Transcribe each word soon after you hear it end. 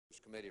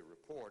Committee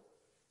report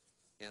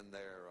in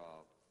their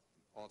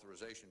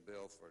authorization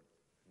bill for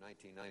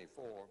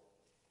 1994,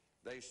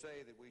 they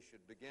say that we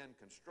should begin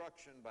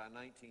construction by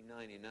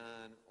 1999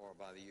 or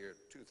by the year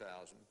 2000.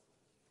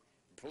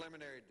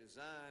 Preliminary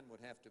design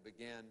would have to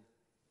begin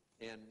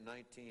in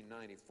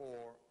 1994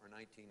 or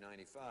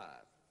 1995.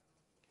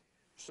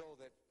 So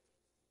that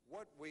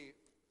what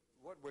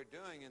we're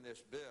doing in this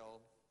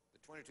bill,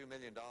 the $22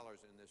 million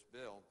in this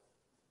bill,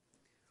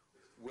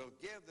 will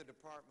give the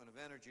Department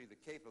of Energy the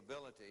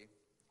capability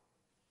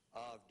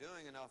of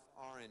doing enough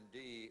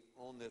R&D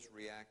on this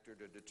reactor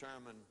to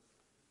determine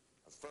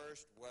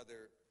first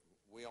whether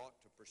we ought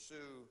to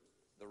pursue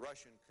the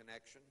Russian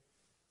connection,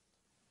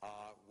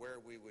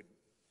 where we would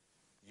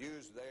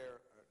use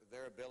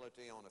their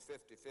ability on a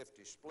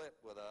 50-50 split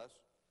with us.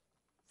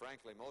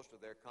 Frankly, most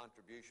of their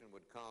contribution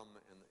would come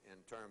in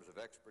terms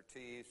of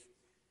expertise,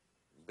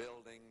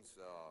 buildings,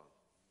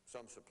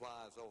 some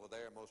supplies over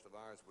there. Most of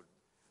ours would,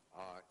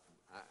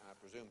 I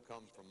presume,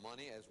 come from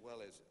money as well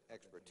as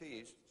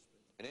expertise.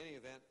 In any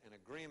event, an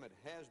agreement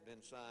has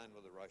been signed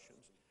with the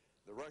Russians.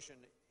 The Russian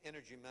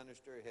energy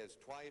minister has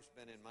twice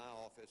been in my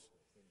office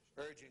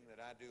urging that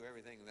I do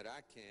everything that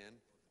I can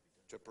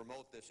to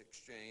promote this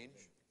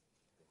exchange.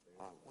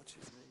 What's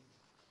his name?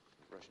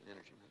 Russian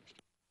energy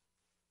minister.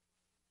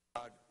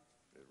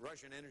 The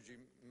Russian energy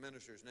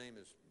minister's name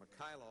is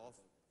Mikhailov,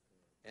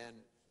 and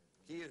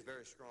he is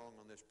very strong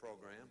on this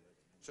program.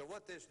 So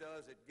what this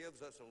does, it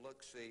gives us a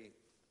look-see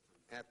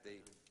at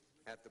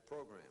the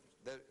programs.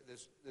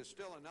 There's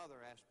still another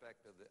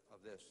aspect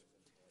of this.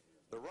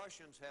 The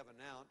Russians have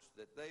announced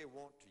that they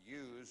want to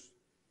use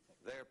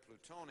their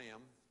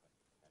plutonium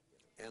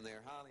and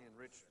their highly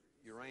enriched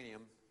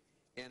uranium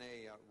in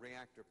a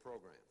reactor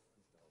program.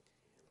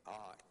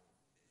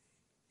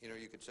 You know,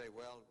 you could say,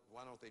 well,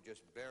 why don't they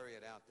just bury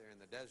it out there in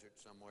the desert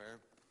somewhere?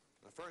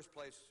 In the first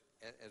place,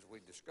 as we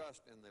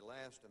discussed in the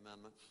last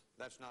amendment,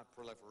 that's not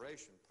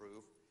proliferation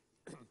proof.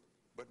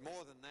 But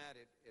more than that,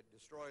 it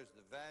destroys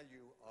the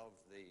value of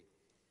the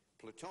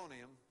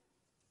plutonium,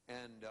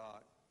 and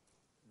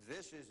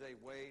this is a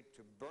way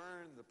to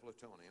burn the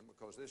plutonium,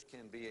 because this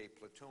can be a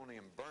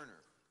plutonium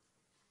burner.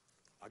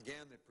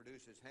 Again, that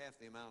produces half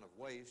the amount of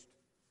waste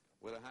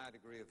with a high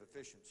degree of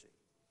efficiency.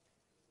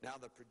 Now,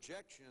 the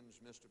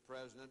projections, Mr.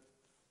 President,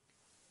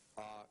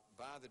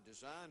 by the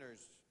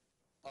designers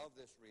of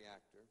this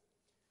reactor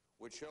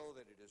would show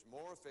that it is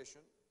more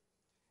efficient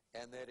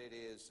and that it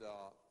is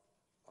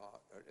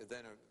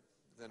than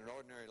an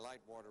ordinary light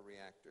water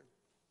reactor,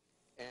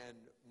 and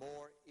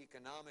more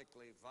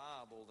economically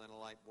viable than a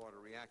light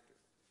water reactor.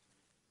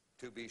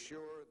 To be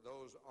sure,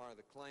 those are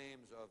the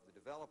claims of the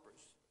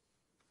developers,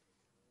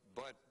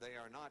 but they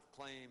are not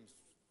claims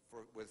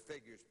with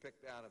figures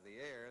picked out of the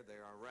air. They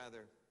are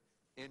rather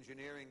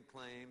engineering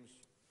claims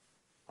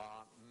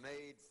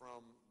made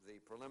from the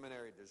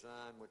preliminary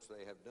design which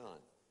they have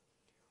done.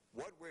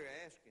 What we're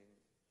asking,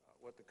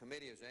 what the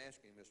committee is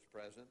asking, Mr.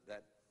 President,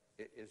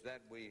 is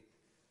that we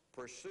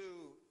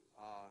pursue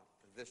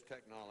this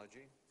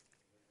technology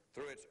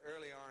through its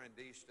early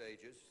R&D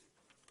stages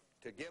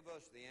to give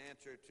us the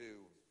answer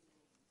to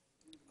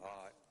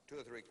 2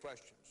 or 3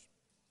 questions.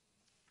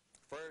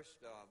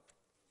 First,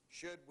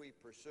 should we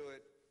pursue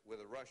it with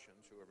the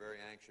Russians, who are very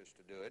anxious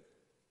to do it?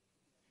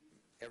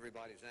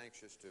 Everybody's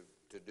anxious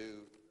to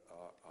do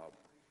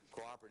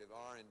cooperative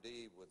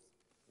R&D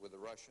with the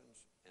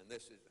Russians, and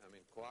this is, I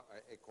mean,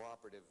 a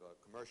cooperative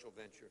commercial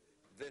venture.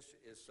 This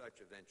is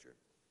such a venture.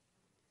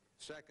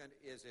 Second,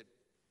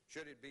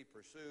 should it be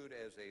pursued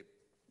as a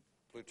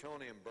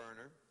plutonium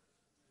burner?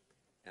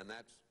 And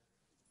that's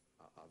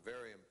a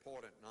very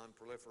important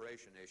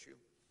non-proliferation issue.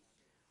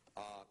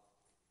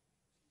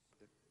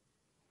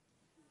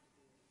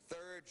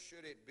 Third,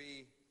 should it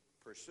be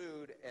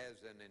pursued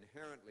as an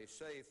inherently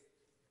safe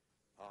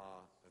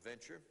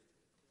venture?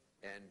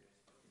 And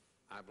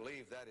I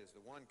believe that is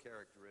the one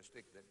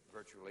characteristic that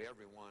virtually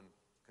everyone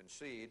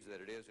concedes,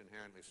 that it is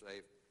inherently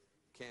safe,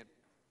 can't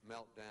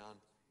melt down.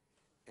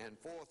 And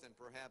fourth, and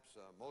perhaps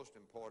most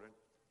important,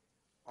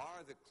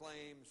 are the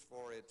claims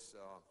for its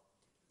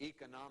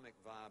economic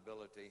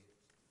viability,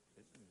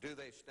 do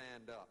they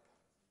stand up?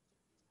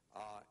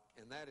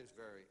 And that is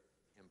very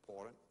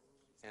important.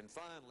 And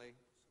finally,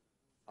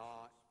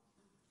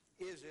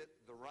 is it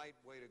the right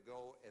way to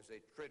go as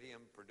a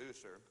tritium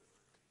producer,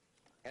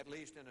 at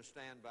least in a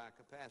standby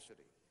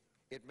capacity?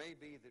 It may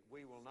be that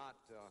we will not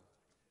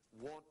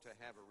want to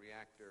have a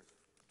reactor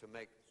to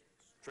make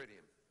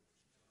tritium.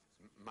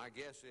 My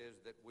guess is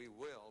that we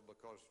will,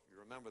 because you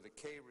remember the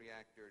K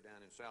reactor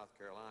down in South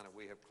Carolina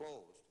we have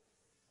closed.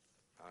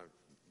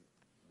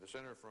 The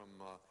senator from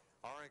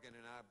Oregon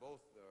and I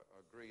both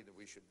agree that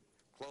we should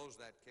close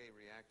that K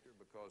reactor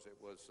because it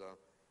was,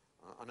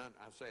 I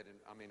say it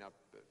up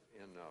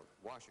in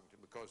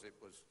Washington, because it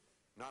was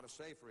not a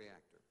safe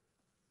reactor.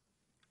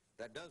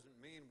 That doesn't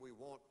mean we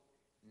won't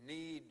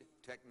need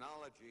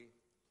technology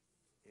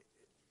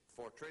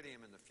for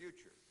tritium in the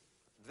future.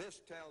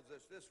 This tells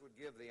us this would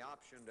give the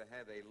option to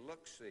have a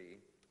look-see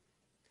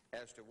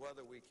as to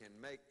whether we can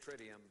make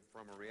tritium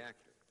from a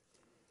reactor.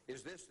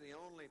 Is this the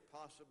only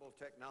possible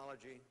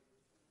technology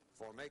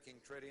for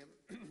making tritium?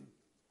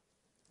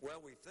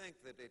 Well, we think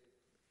that it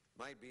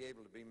might be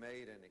able to be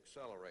made in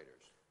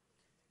accelerators.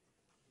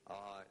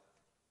 I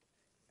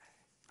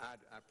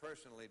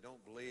personally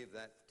don't believe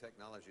that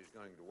technology is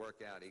going to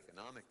work out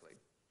economically,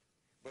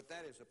 but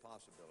that is a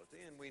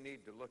possibility, and we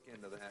need to look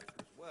into that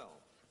as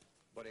well.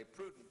 But a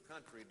prudent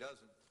country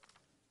doesn't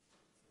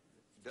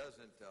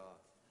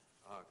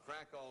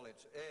crack all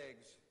its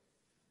eggs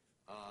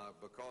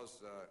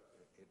because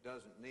it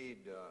doesn't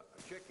need a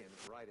chicken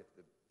right at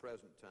the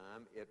present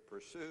time. It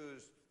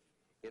pursues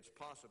its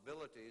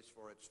possibilities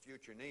for its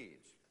future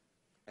needs.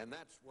 And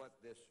that's what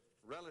this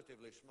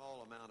relatively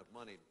small amount of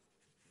money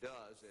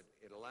does.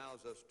 It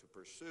allows us to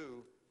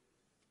pursue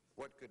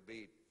what could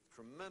be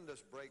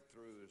tremendous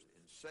breakthroughs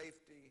in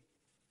safety,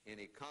 in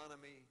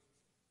economy,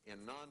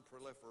 in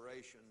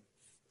non-proliferation,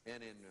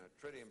 and in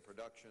tritium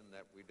production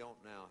that we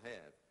don't now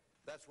have.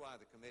 That's why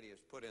the committee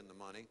has put in the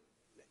money.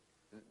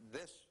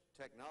 This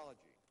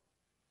technology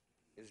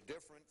is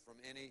different from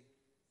any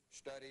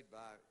studied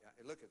by,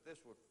 look at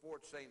this with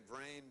Fort St.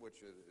 Vrain, which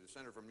the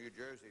senator from New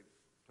Jersey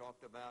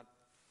talked about.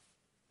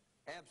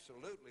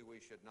 Absolutely we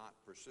should not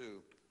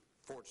pursue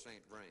Fort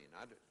St. Vrain.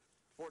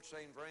 Fort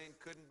St. Vrain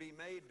couldn't be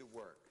made to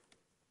work.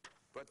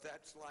 But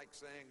that's like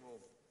saying, well,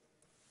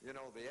 you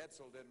know, the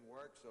Edsel didn't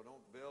work, so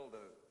don't build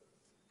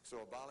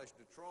so abolish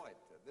Detroit.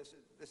 This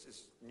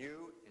is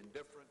new and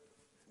different,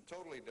 and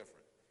totally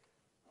different.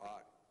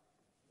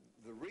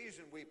 The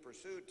reason we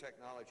pursued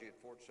technology at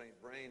Fort St.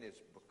 Vrain is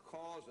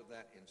because of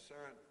that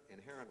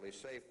inherently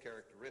safe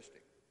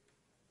characteristic.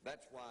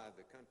 That's why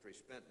the country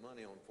spent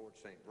money on Fort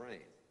St.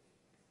 Vrain.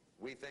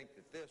 We think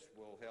that this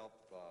will help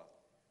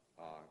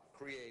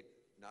create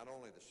not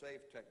only the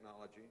safe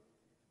technology,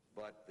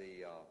 but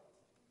the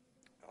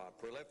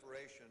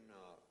proliferation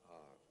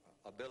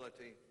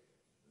ability,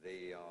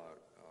 the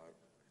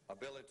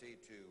ability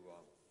to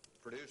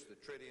produce the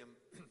tritium,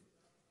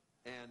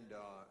 and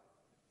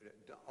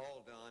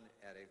all done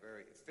at a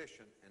very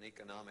efficient and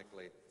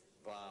economically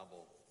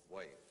viable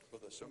way.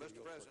 So, Mr.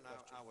 President,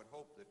 I would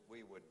hope that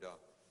we would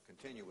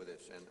continue with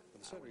this. And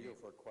the Senator yield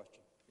for a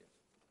question. Yes.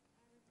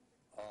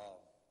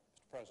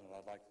 Mr. President,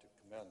 I'd like to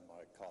commend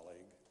my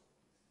colleague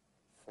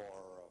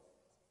for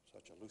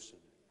such a lucid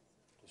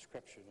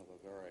description of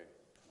a very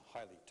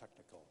highly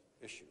technical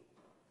issue.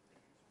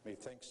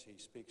 Methinks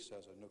he speaks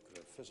as a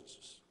nuclear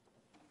physicist.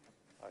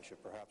 I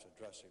should perhaps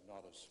address him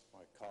not as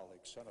my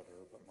colleague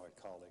senator, but my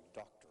colleague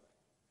doctor,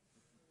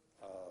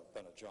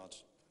 Bennett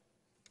Johnson.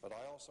 But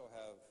I also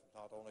have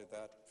not only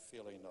that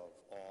feeling of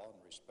awe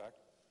and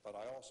respect, but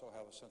I also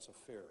have a sense of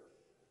fear.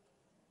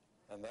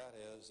 And that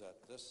is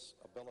that this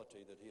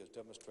ability that he has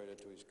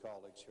demonstrated to his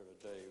colleagues here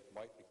today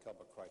might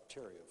become a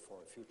criteria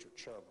for a future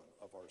chairman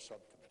of our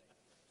subcommittee.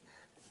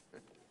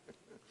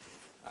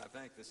 I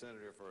thank the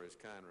senator for his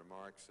kind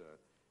remarks.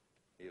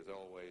 He is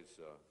always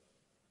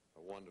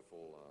a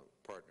wonderful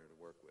partner to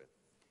work with.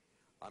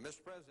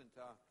 Mr. President,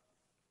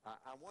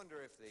 I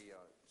wonder if the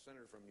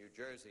senator from New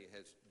Jersey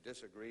has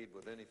disagreed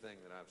with anything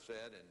that I've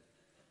said, and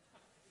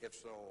if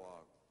so,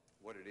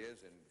 what it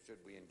is, and should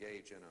we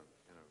engage in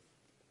a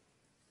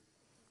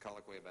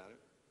colloquy about it?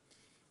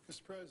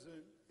 Mr.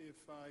 President,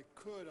 if I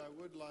could, I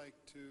would like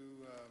to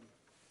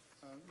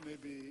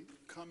maybe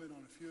comment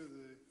on a few of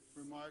the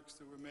remarks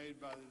that were made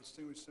by the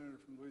distinguished senator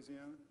from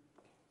Louisiana.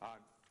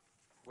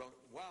 Well,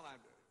 while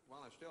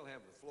I still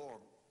have the floor,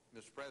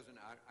 Mr. President,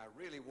 I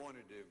really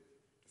wanted to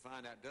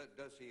find out,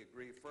 does he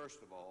agree,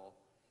 first of all,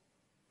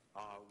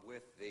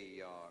 with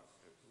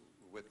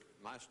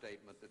my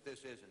statement that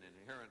this is an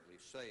inherently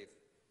safe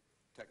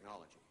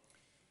technology?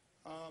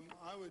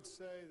 I would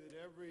say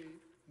that every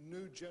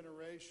new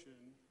generation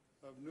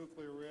of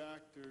nuclear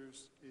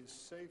reactors is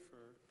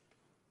safer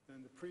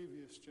than the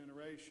previous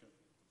generation.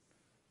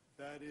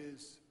 That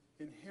is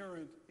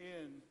inherent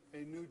in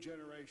a new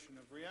generation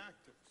of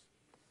reactors.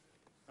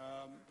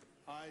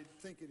 I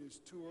think it is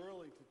too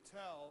early to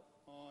tell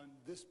on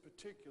this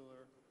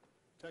particular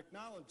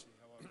technology,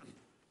 however.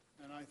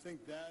 And I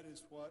think that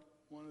is what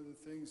one of the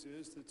things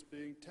is that's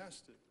being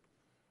tested.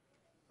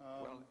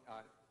 Well,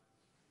 I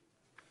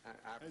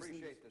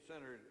appreciate the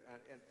senator,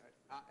 and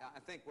I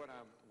think what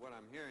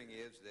I'm hearing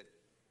is that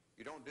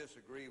you don't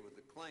disagree with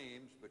the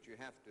claims, but you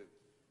have to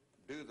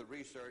do the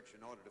research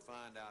in order to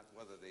find out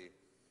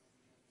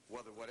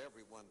whether what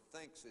everyone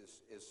thinks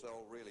is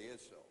so really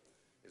is so.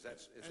 Is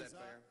that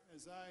fair?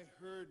 As I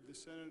heard the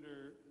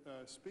senator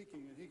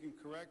speaking, and he can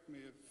correct me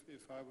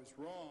if I was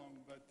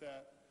wrong, but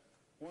that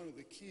one of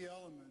the key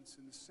elements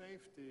in the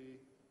safety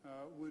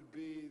would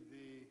be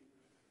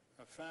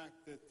the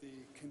fact that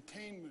the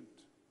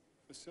containment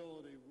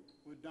facility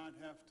would not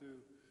have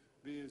to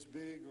be as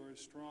big or as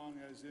strong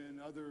as in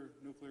other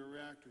nuclear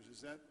reactors.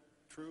 Is that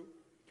true?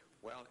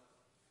 Well,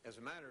 as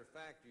a matter of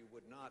fact, you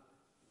would not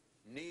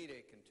need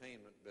a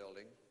containment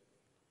building,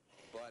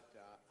 but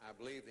I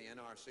believe the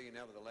NRC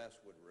nevertheless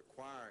would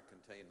require a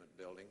containment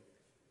building,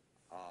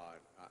 a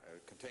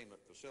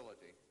containment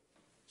facility,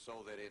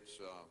 so that it's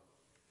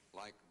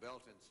like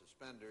belt and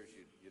suspenders.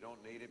 You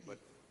don't need it, but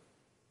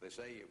They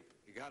say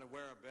you got to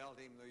wear a belt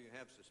even though you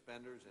have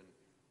suspenders, and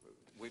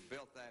we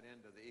built that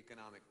into the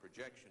economic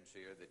projections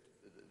here that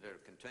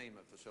their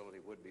containment facility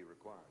would be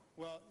required.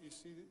 Well, you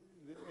see,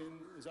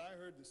 as I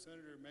heard the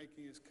senator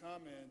making his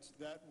comments,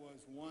 that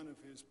was one of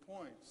his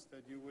points,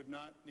 that you would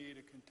not need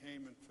a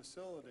containment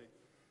facility.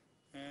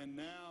 And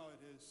now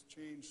it has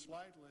changed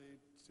slightly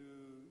to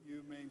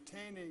you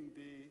maintaining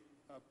the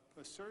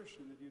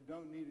assertion that you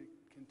don't need a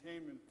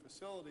containment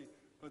facility,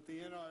 but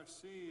the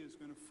NRC is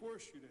going to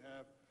force you to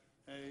have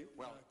a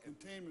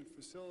containment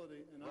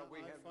facility, and I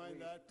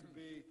find that to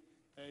be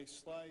a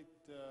slight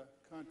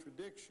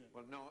contradiction.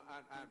 Well, no,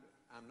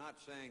 I'm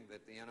not saying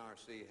that the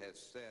NRC has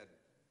said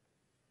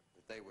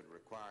that they would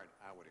require it.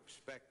 I would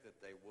expect that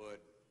they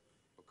would,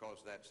 because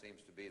that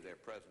seems to be their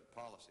present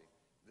policy.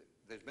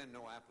 There's been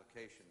no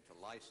application to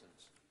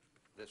license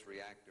this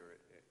reactor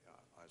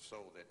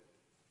so that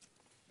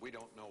we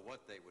don't know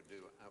what they would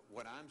do.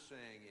 What I'm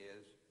saying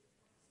is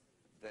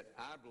that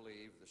I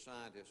believe the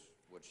scientists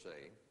would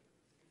say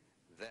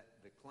that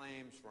the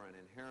claims for an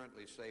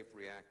inherently safe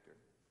reactor,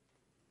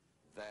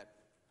 that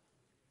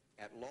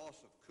at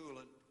loss of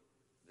coolant,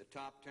 the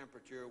top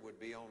temperature would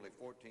be only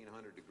 1,400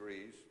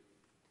 degrees,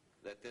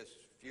 that this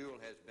fuel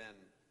has been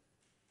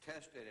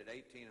tested at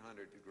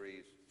 1,800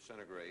 degrees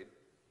centigrade,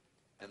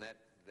 and that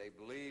they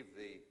believe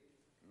the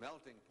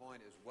melting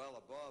point is well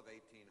above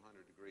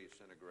 1,800 degrees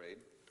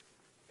centigrade,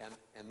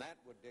 and that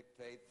would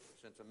dictate,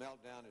 since a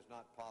meltdown is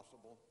not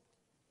possible,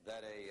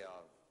 that a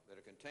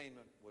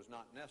containment was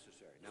not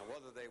necessary. Now,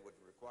 whether they would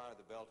require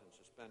the belt and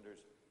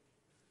suspenders,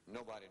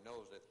 nobody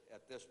knows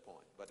at this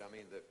point. But I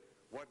mean,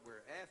 what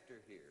we're after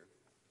here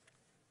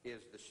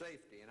is the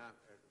safety. And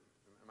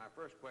my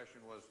first question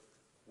was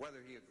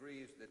whether he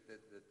agrees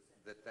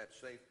that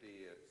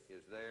safety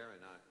is there,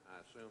 and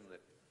I assume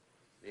that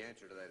the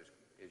answer to that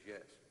is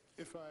yes.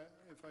 If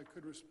I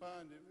could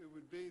respond, it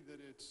would be that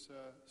it's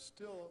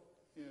still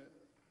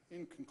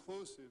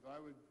inconclusive. I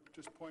would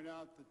just point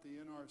out that the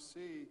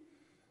NRC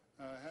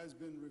has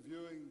been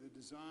reviewing the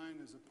design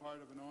as a part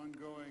of an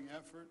ongoing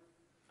effort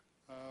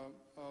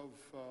of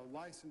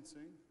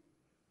licensing,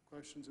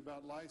 questions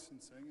about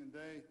licensing, and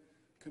they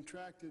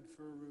contracted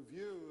for a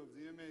review of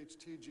the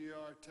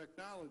MHTGR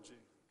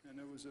technology, and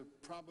it was a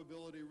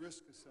probability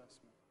risk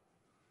assessment.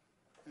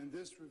 And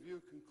this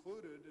review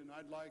concluded, and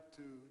I'd like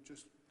to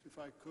just, if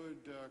I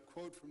could,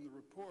 quote from the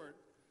report,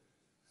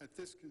 at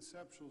this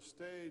conceptual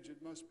stage,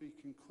 it must be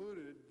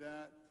concluded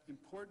that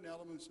important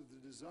elements of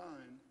the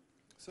design,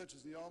 such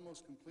as the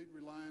almost complete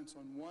reliance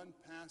on one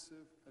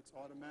passive, that's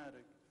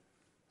automatic,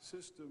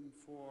 system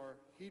for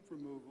heat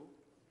removal,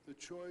 the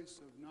choice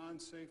of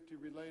non-safety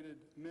related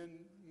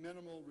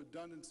minimal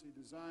redundancy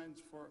designs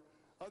for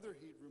other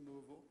heat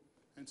removal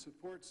and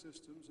support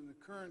systems, and the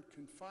current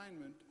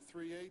confinement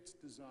 3/8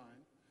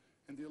 design,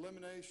 and the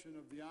elimination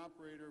of the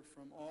operator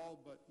from all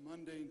but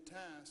mundane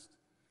tasks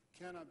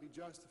cannot be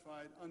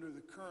justified under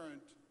the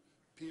current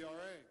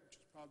PRA, which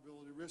is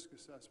probability risk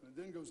assessment.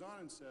 It then goes on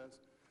and says,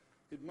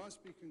 it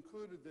must be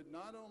concluded that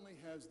not only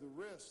has the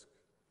risk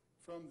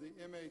from the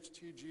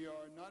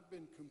MHTGR not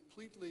been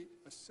completely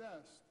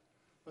assessed,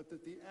 but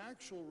that the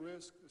actual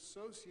risk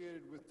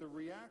associated with the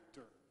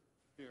reactor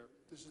here,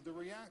 this is the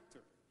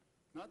reactor,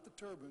 not the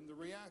turbine, the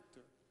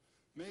reactor,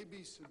 may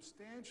be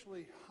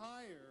substantially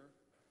higher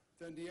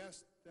than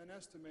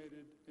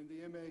estimated in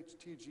the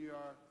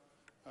MHTGR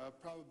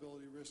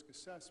probability risk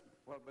assessment.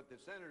 Well, but the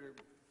senator,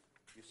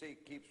 you see,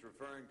 keeps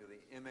referring to the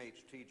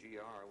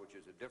MHTGR, which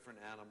is a different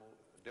animal,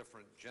 a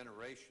different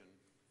generation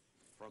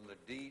from the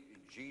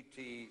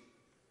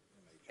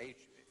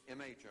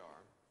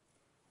MHR,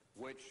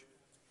 which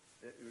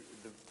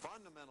the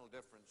fundamental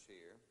difference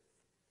here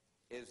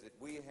is that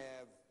we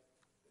have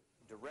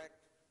direct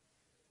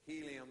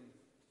helium,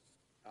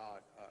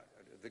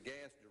 the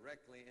gas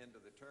directly into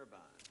the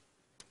turbine,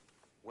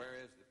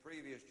 whereas the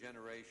previous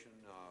generation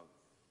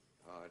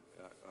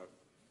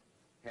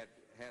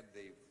had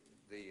the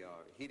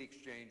heat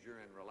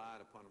exchanger and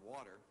relied upon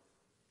water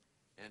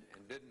and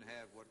didn't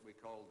have what we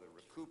call the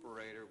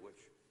recuperator,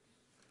 which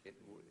it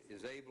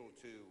is able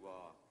to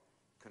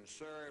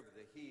conserve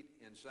the heat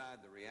inside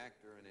the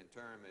reactor, and in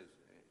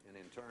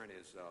turn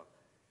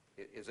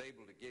is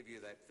able to give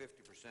you that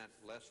 50%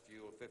 less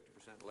fuel,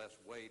 50% less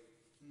waste,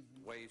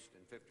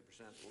 and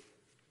 50%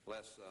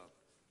 less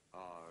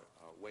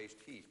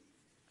waste heat.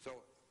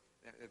 So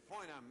the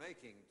point I'm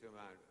making to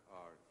my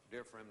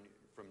dear friend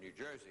from New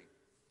Jersey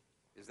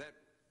is that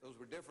those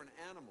were different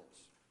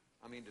animals.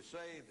 I mean, to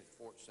say that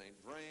Fort St.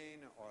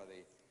 Vrain or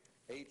the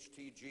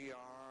HTGR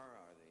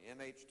or the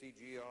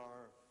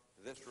MHTGR,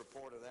 this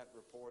report or that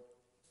report,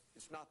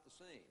 it's not the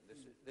same.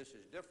 This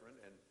is different,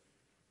 and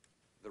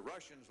the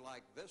Russians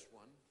like this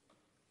one,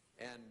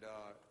 and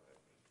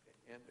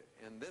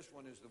this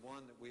one is the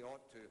one that we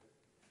ought to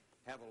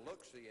have a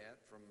look-see at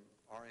from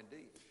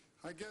R&D.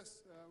 I guess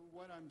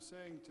what I'm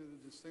saying to the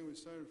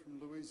distinguished senator from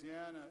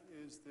Louisiana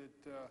is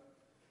that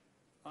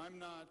I'm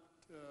not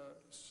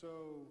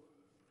so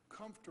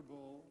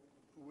comfortable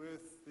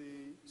with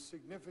the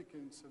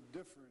significance of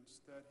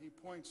difference that he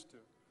points to.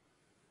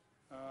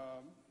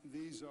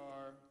 These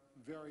are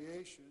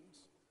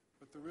variations,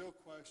 but the real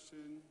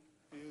question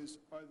is,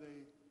 are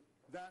they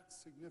that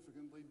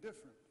significantly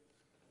different?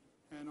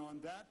 And on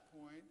that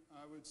point,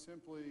 I would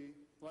simply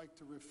like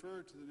to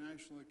refer to the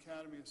National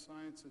Academy of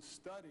Sciences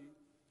study,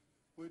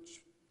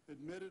 which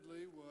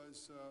admittedly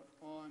was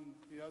on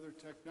the other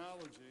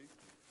technology,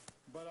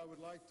 but I would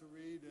like to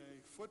read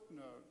a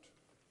footnote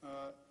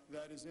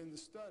that is in the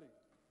study.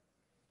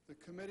 The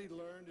committee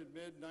learned in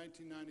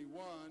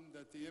mid-1991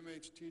 that the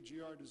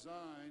MHTGR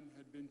design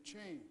had been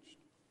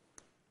changed.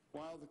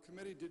 While the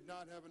committee did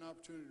not have an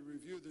opportunity to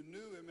review the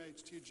new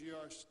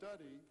MHTGR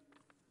study,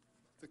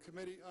 the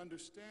committee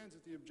understands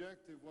that the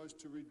objective was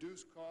to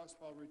reduce costs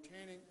while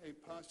retaining a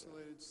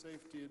postulated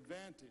safety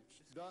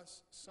advantage.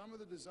 Thus, some of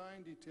the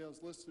design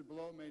details listed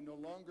below may no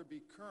longer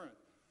be current.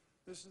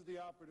 This is the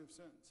operative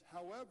sentence.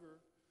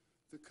 However,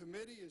 the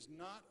committee is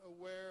not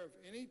aware of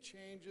any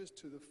changes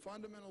to the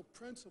fundamental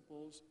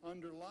principles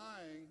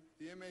underlying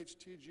the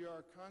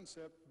MHTGR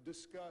concept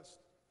discussed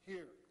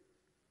here.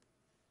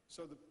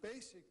 So the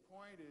basic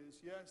point is,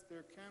 yes,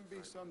 there can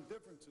be some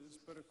differences,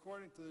 but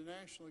according to the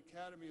National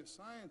Academy of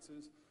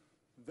Sciences,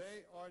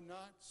 they are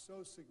not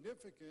so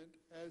significant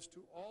as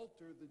to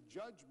alter the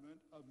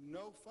judgment of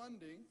no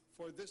funding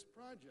for this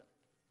project.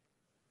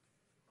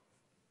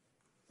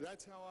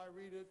 That's how I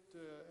read it,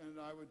 and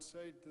I would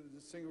say to the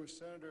distinguished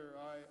senator,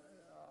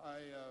 I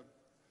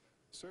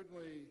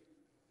certainly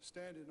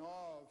stand in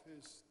awe of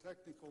his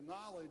technical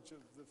knowledge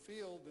of the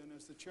field, and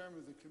as the chairman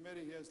of the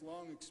committee, he has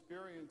long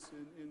experience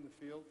in the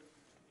field.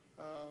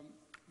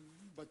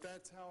 But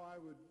that's how I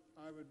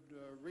would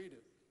read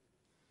it.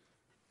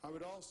 I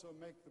would also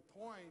make the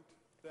point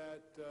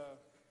that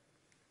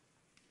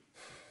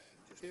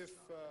if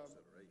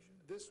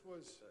this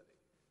was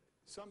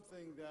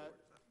something that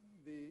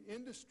the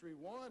industry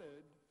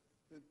wanted,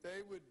 that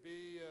they would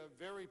be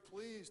very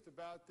pleased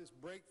about this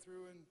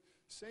breakthrough in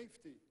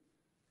safety.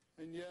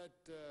 And yet,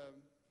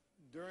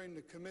 during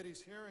the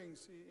committee's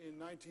hearings in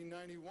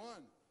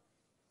 1991,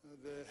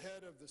 the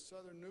head of the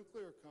Southern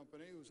Nuclear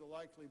Company, who's a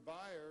likely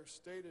buyer,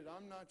 stated,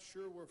 "I'm not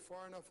sure we're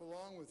far enough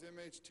along with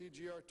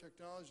MHTGR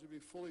technology to be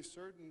fully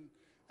certain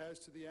as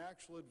to the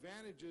actual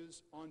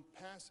advantages on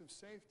passive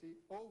safety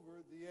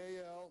over the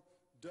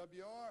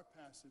ALWR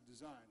passive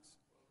designs."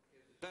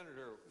 Is the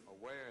senator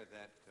aware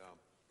that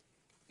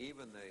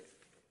even the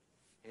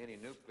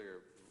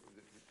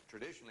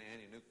traditionally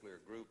anti-nuclear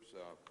groups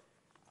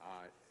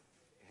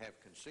have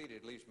conceded,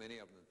 at least many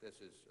of them, that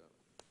this is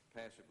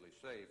passively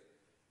safe?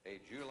 A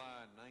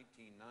July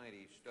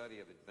 1990 study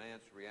of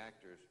advanced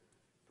reactors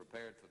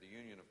prepared for the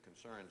Union of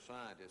Concerned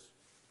Scientists,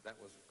 that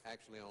was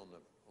actually on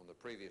the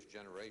previous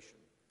generation,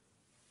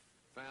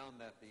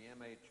 found that the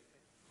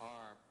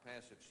MHR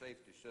passive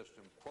safety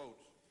system,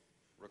 quotes,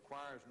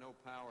 requires no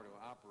power to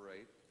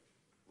operate,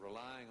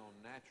 relying on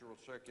natural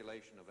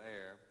circulation of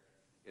air.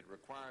 It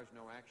requires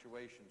no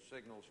actuation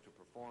signals to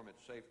perform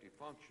its safety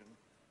function,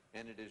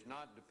 and it is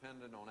not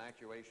dependent on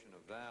actuation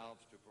of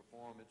valves to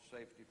perform its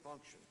safety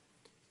function.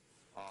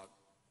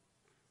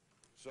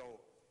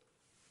 So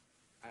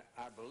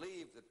I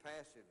believe the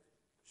passive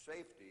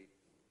safety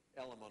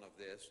element of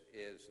this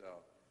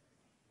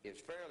is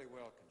fairly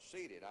well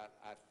conceded.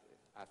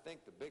 I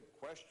think the big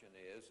question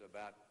is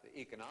about the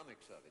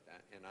economics of it,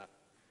 and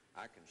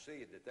I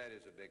concede that that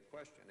is a big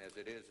question, as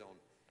it is on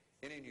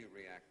any new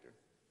reactor.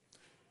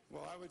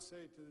 Well, I would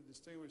say to the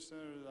distinguished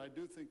senator that I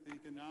do think the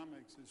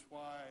economics is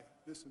why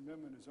this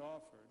amendment is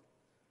offered.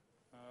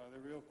 The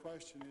real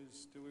question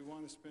is, do we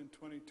want to spend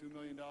 $22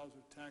 million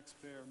of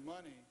taxpayer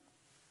money?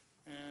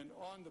 And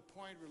on the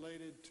point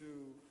related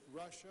to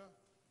Russia,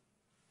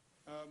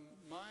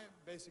 my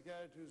basic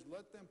attitude is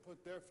let them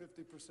put their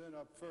 50%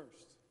 up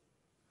first.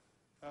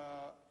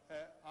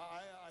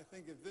 I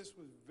think if this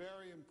was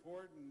very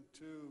important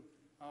to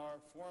our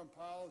foreign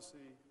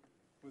policy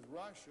with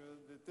Russia,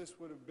 that this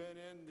would have been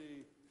in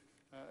the,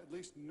 at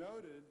least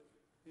noted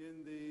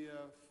in the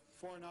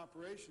foreign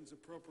operations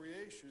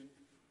appropriation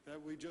that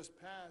we just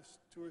passed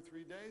 2 or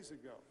 3 days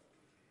ago.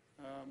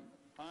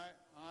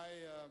 I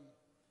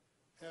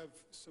have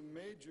some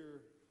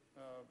major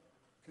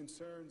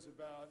concerns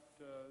about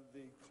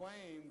the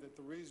claim that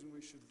the reason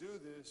we should do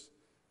this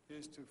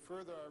is to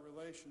further our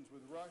relations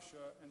with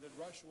Russia and that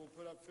Russia will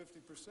put up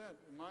 50%.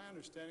 And my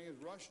understanding is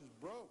Russia's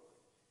broke.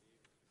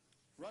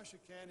 Russia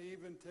can't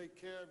even take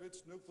care of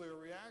its nuclear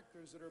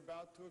reactors that are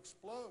about to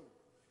explode.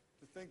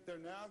 To think they're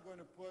now going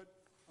to put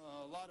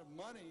a lot of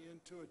money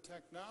into a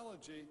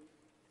technology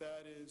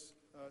that is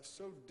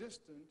so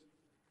distant,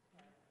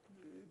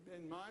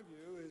 in my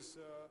view, is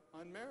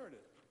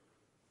unmerited.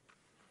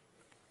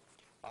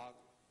 Well,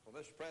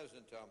 Mr.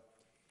 President,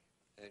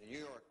 the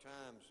New York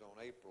Times on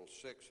April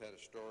 6 had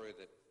a story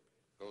that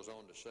goes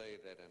on to say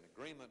that an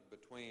agreement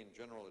between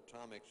General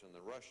Atomics and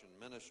the Russian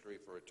Ministry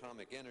for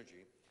Atomic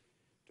Energy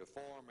to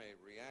form a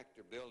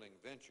reactor-building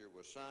venture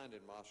was signed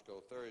in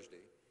Moscow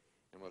Thursday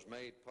and was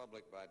made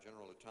public by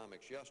General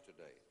Atomics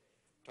yesterday.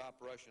 Top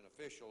Russian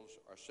officials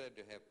are said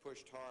to have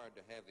pushed hard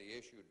to have the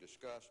issue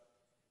discussed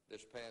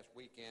this past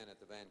weekend at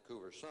the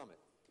Vancouver summit.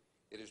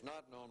 It is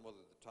not known whether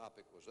the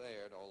topic was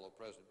aired, although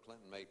President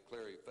Clinton made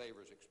clear he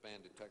favors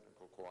expanded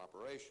technical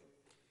cooperation.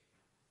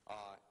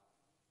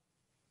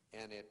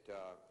 And it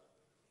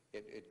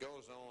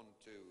goes on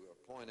to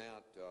point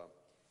out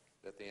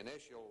that the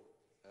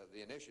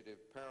initiative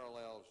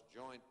parallels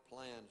joint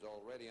plans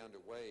already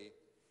underway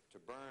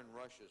to burn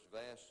Russia's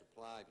vast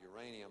supply of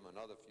uranium and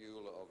other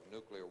fuel of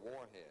nuclear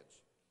warheads.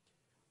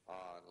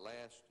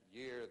 Last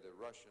year, the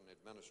Russian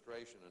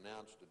administration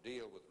announced a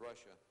deal with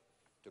Russia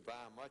to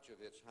buy much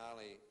of its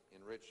highly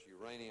enriched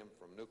uranium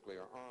from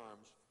nuclear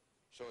arms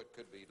so it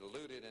could be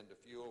diluted into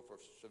fuel for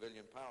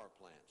civilian power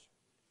plants.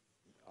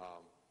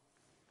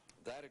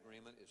 That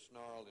agreement is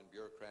snarled in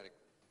bureaucratic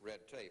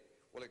red tape.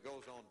 Well, it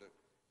goes on to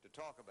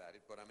talk about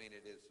it, but I mean,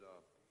 it is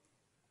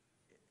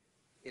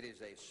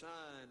a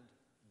signed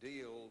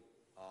deal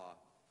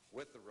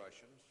with the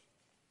Russians.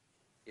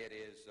 It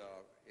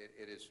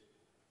is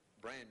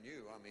brand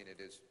new. I mean, it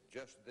is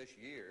just this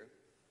year,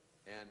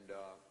 and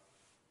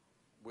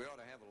we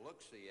ought to have a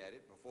look-see at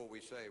it before we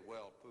say,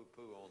 well,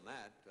 poo-poo on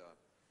that.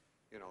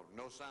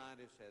 No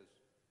scientist has,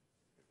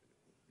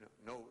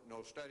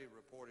 no study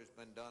report has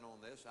been done on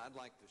this. I'd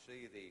like to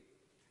see the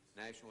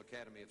National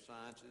Academy of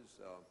Sciences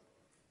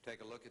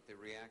take a look at the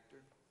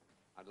reactor.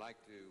 I'd like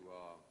to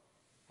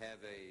have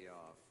a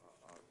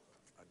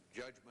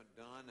judgment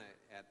done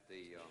at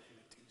the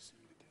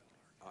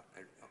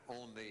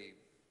on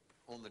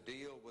the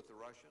deal with the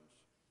Russians.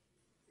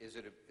 Is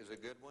a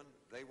good one?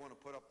 They want to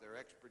put up their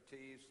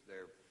expertise.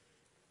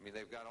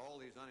 They've got all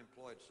these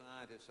unemployed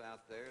scientists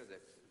out there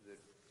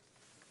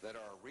that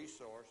are a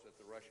resource that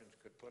the Russians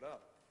could put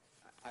up.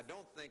 I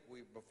don't think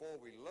before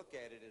we look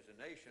at it as a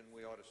nation,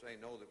 we ought to say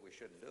no, that we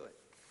shouldn't do it.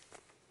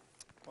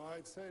 Well,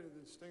 I'd say to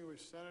the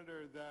distinguished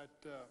senator that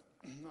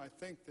I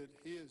think that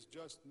he has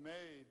just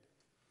made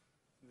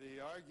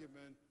the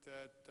argument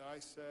that I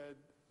said,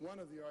 one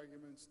of the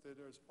arguments that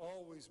is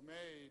always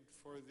made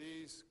for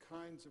these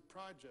kinds of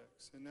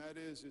projects, and that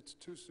is it's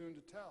too soon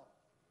to tell.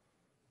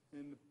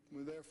 And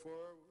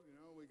therefore,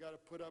 we got to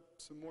put up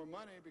some more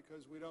money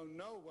because we don't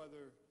know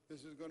whether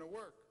this is going to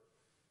work.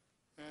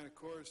 And of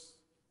course,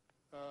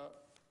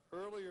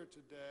 earlier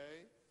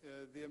today,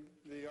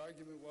 the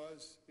argument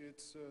was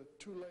it's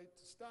too late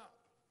to stop.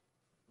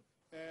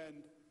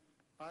 And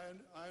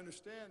I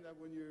understand that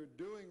when you're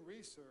doing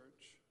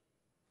research,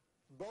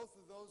 both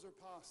of those are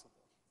possible.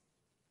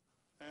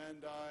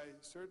 And I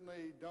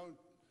certainly don't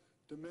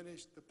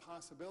diminish the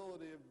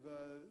possibility of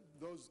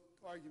those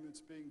arguments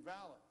being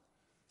valid.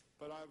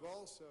 But I've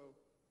also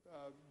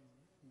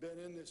been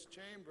in this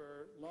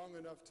chamber long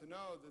enough to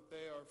know that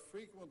they are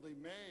frequently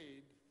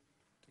made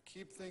to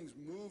keep things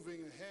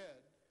moving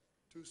ahead.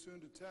 Too soon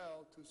to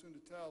tell,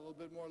 a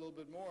little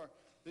bit more.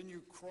 Then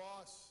you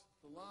cross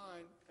the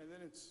line, and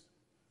then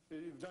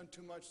you've done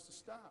too much to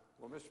stop.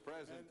 Well, Mr.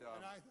 President...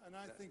 And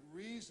I think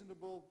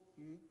reasonable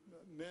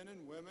men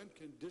and women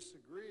can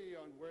disagree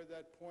on where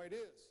that point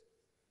is.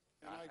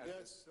 And I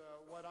guess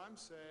what I'm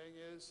saying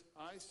is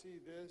I see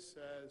this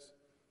as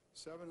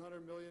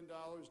 $700 million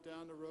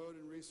down the road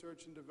in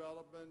research and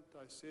development.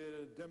 I see it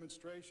at a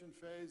demonstration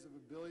phase of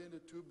 $1 billion to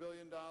 $2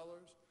 billion.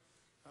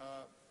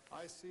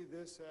 I see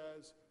this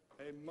as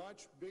a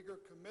much bigger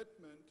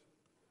commitment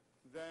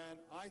than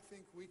I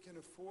think we can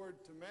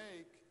afford to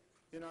make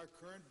in our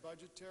current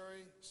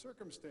budgetary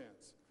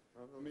circumstance.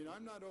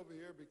 I'm not over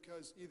here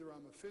because either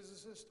I'm a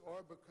physicist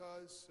or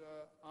because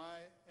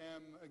I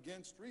am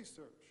against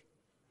research.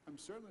 I'm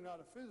certainly not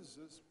a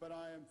physicist, but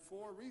I am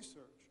for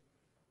research.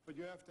 But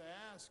you have to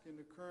ask in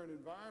the current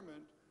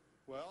environment,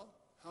 well,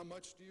 how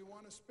much do you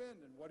want to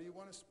spend and what do you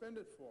want to spend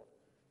it for?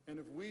 And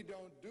if we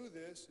don't do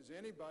this, is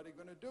anybody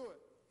going to do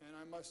it? And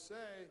I must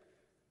say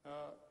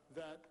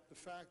that the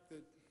fact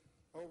that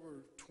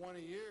over 20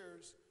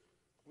 years,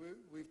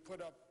 we've put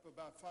up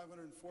about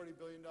 $540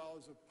 billion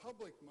of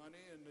public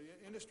money, and the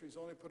industry's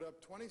only put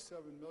up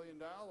 $27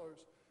 million,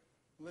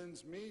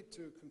 lends me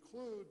to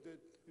conclude that,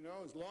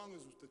 as long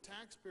as the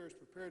taxpayers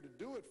are prepared to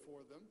do it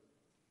for them,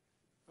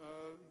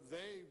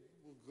 they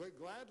will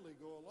gladly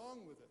go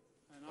along with it.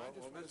 And I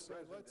just want to say,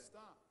 let's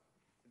stop.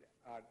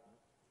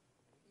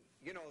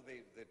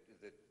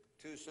 The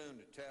too soon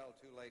to tell,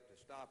 too late to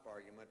stop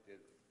argument,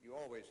 you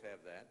always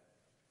have that.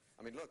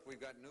 Look, we've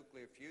got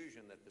nuclear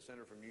fusion that the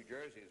senator from New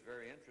Jersey is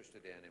very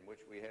interested in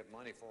which we have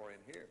money for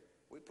in here.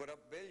 We put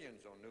up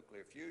billions on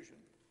nuclear fusion.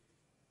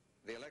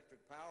 The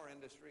electric power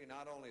industry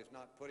not only is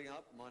not putting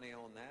up money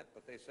on that,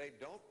 but they say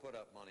don't put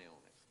up money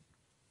on it.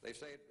 They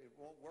say it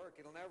won't work,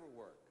 it'll never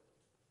work.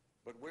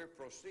 But we're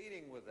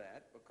proceeding with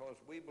that because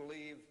we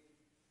believe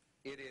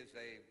it is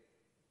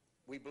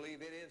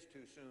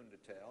too soon to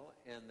tell,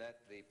 and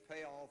that the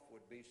payoff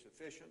would be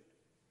sufficient,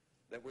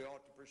 that we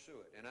ought to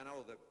pursue it. And I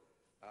know that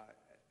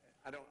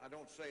I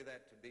don't say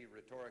that to be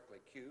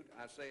rhetorically cute.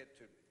 I say it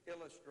to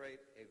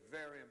illustrate a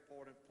very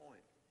important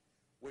point,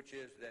 which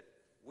is that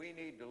we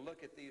need to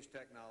look at these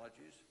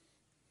technologies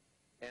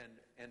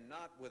and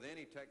not with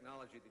any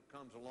technology that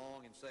comes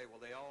along and say, well,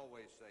 they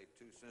always say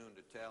too soon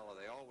to tell, or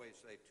they always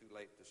say too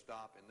late to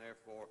stop, and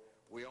therefore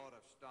we ought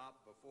to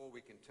stop before we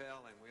can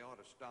tell, and we ought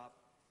to stop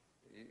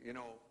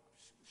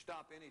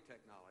stop any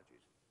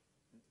technologies.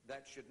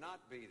 That should not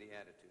be the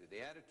attitude.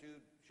 The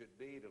attitude should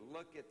be to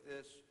look at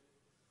this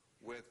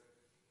with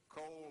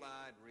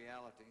cold-eyed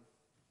reality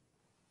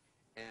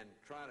and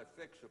try to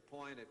fix a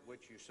point at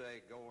which you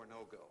say go or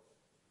no go.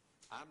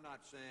 I'm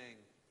not saying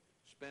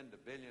spend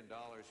 $1 billion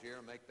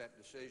here, make that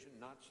decision,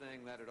 not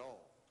saying that at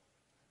all.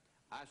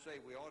 I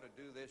say we ought to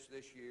do this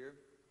year,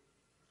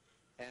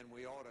 and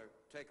we ought to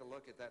take a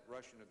look at that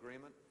Russian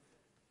agreement,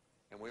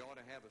 and we ought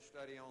to have a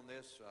study on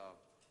this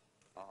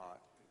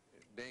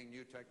being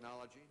new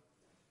technology,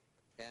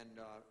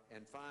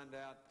 and find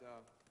out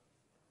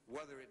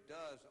whether it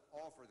does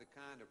offer the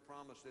kind of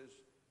promises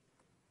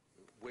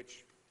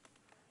which,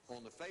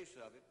 on the face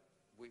of it,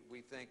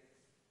 we think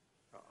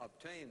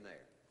obtain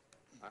there.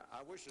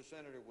 I wish the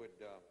senator would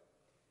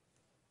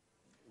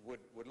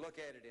look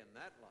at it in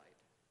that light.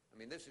 I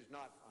mean, this is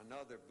not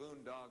another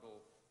boondoggle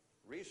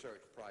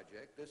research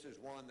project. This is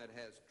one that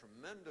has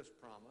tremendous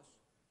promise,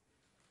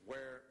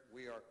 where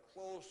we are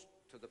close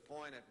to the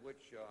point at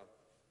which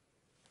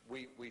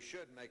we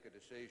should make a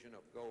decision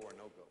of go or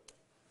no go.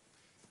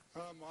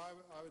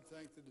 I would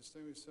thank the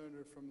distinguished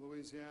senator from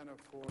Louisiana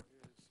for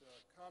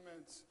his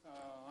comments.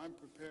 I'm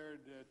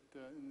prepared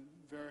in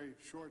a very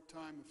short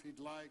time, if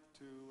he'd like,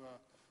 to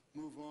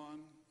move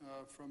on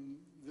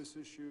from this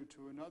issue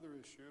to another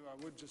issue. I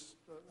would just,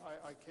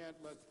 I can't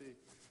let the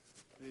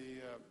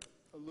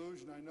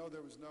illusion, I know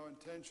there was no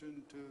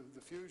intention to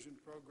the fusion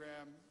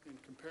program in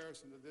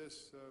comparison to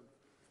this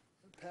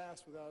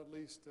pass without at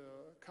least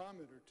a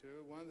comment or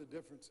two. One of the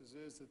differences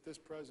is that this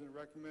president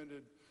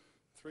recommended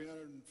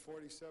 $347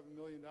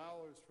 million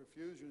for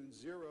fusion and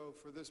zero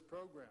for this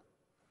program.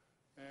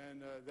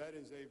 And that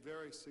is a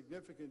very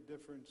significant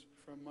difference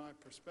from my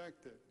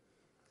perspective.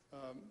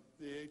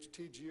 The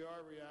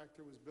HTGR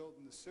reactor was built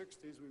in the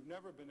 60s. We've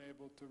never been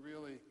able to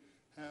really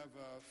have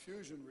a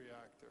fusion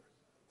reactor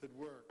that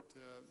worked.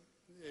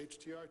 The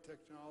HTR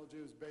technology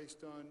was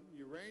based on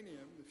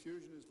uranium. The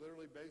fusion is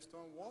literally based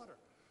on water.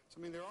 So,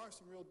 I mean, there are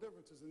some real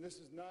differences, and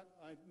this is not,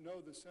 I know,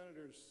 the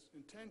senator's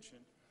intention.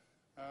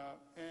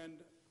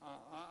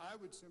 I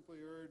would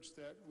simply urge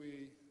that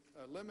we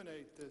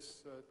eliminate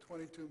this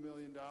 $22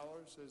 million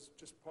as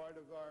just part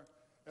of our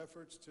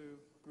efforts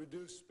to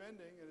reduce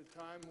spending at a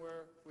time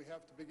where we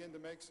have to begin to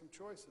make some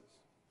choices.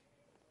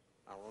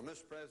 Well,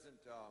 Mr.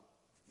 President,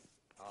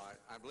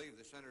 I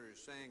believe the senator is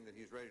saying that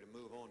he's ready to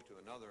move on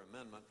to another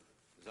amendment.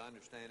 As I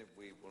understand it,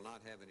 we will not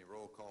have any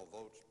roll call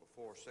votes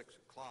before 6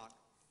 o'clock.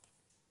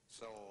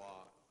 So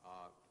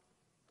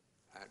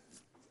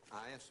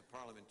I asked the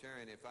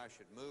parliamentarian if I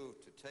should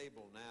move to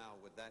table now.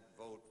 Would that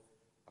vote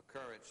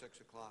occur at 6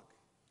 o'clock?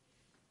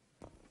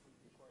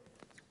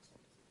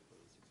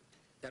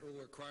 That will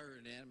require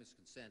unanimous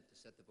consent to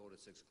set the vote at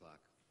 6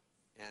 o'clock.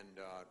 And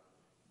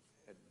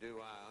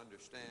do I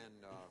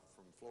understand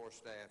from floor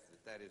staff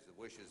that that is the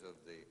wishes of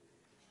the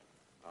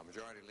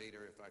majority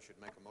leader, if I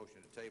should make a motion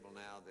to table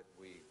now, that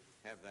we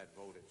have that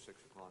vote at 6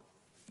 o'clock?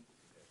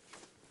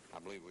 I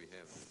believe we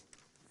have.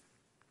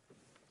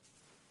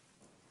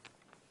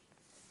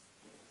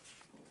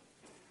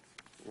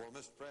 Well,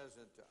 Mr.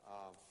 President,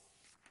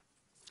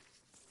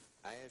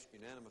 I ask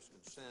unanimous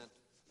consent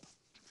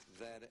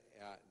that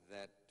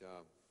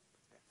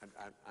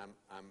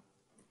I'm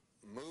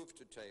moved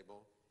to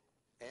table,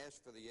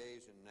 ask for the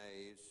yeas and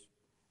nays,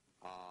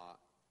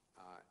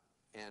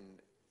 and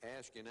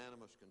ask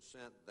unanimous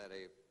consent that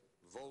a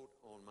vote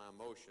on my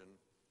motion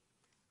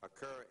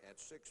occur at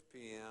 6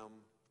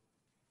 p.m.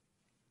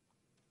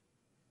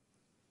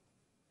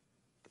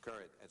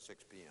 Occur at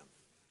 6 p.m.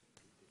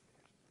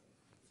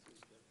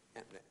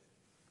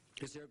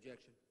 Is there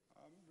objection?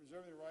 I'm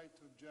reserving the right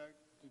to object.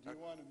 Did you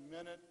want a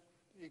minute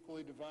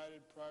equally divided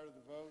prior to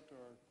the vote,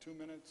 or 2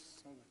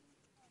 minutes?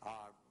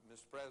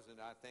 Mr. President,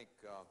 I think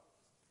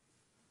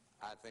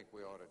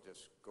we ought to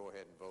just go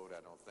ahead and vote. I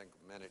don't think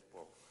a minute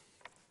will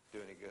do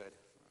any good.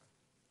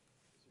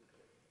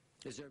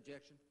 Is there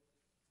objection?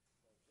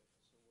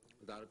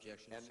 Without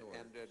objection, so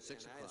ordered. 6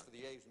 and I o'clock. ask for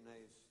the yeas and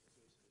nays.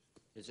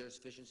 Is there a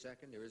sufficient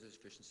second? There is a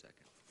sufficient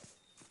second.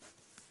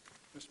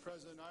 Mr.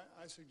 President,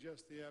 I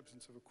suggest the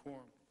absence of a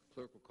quorum.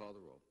 Clerk will call the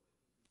roll.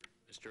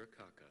 Mr.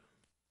 Akaka.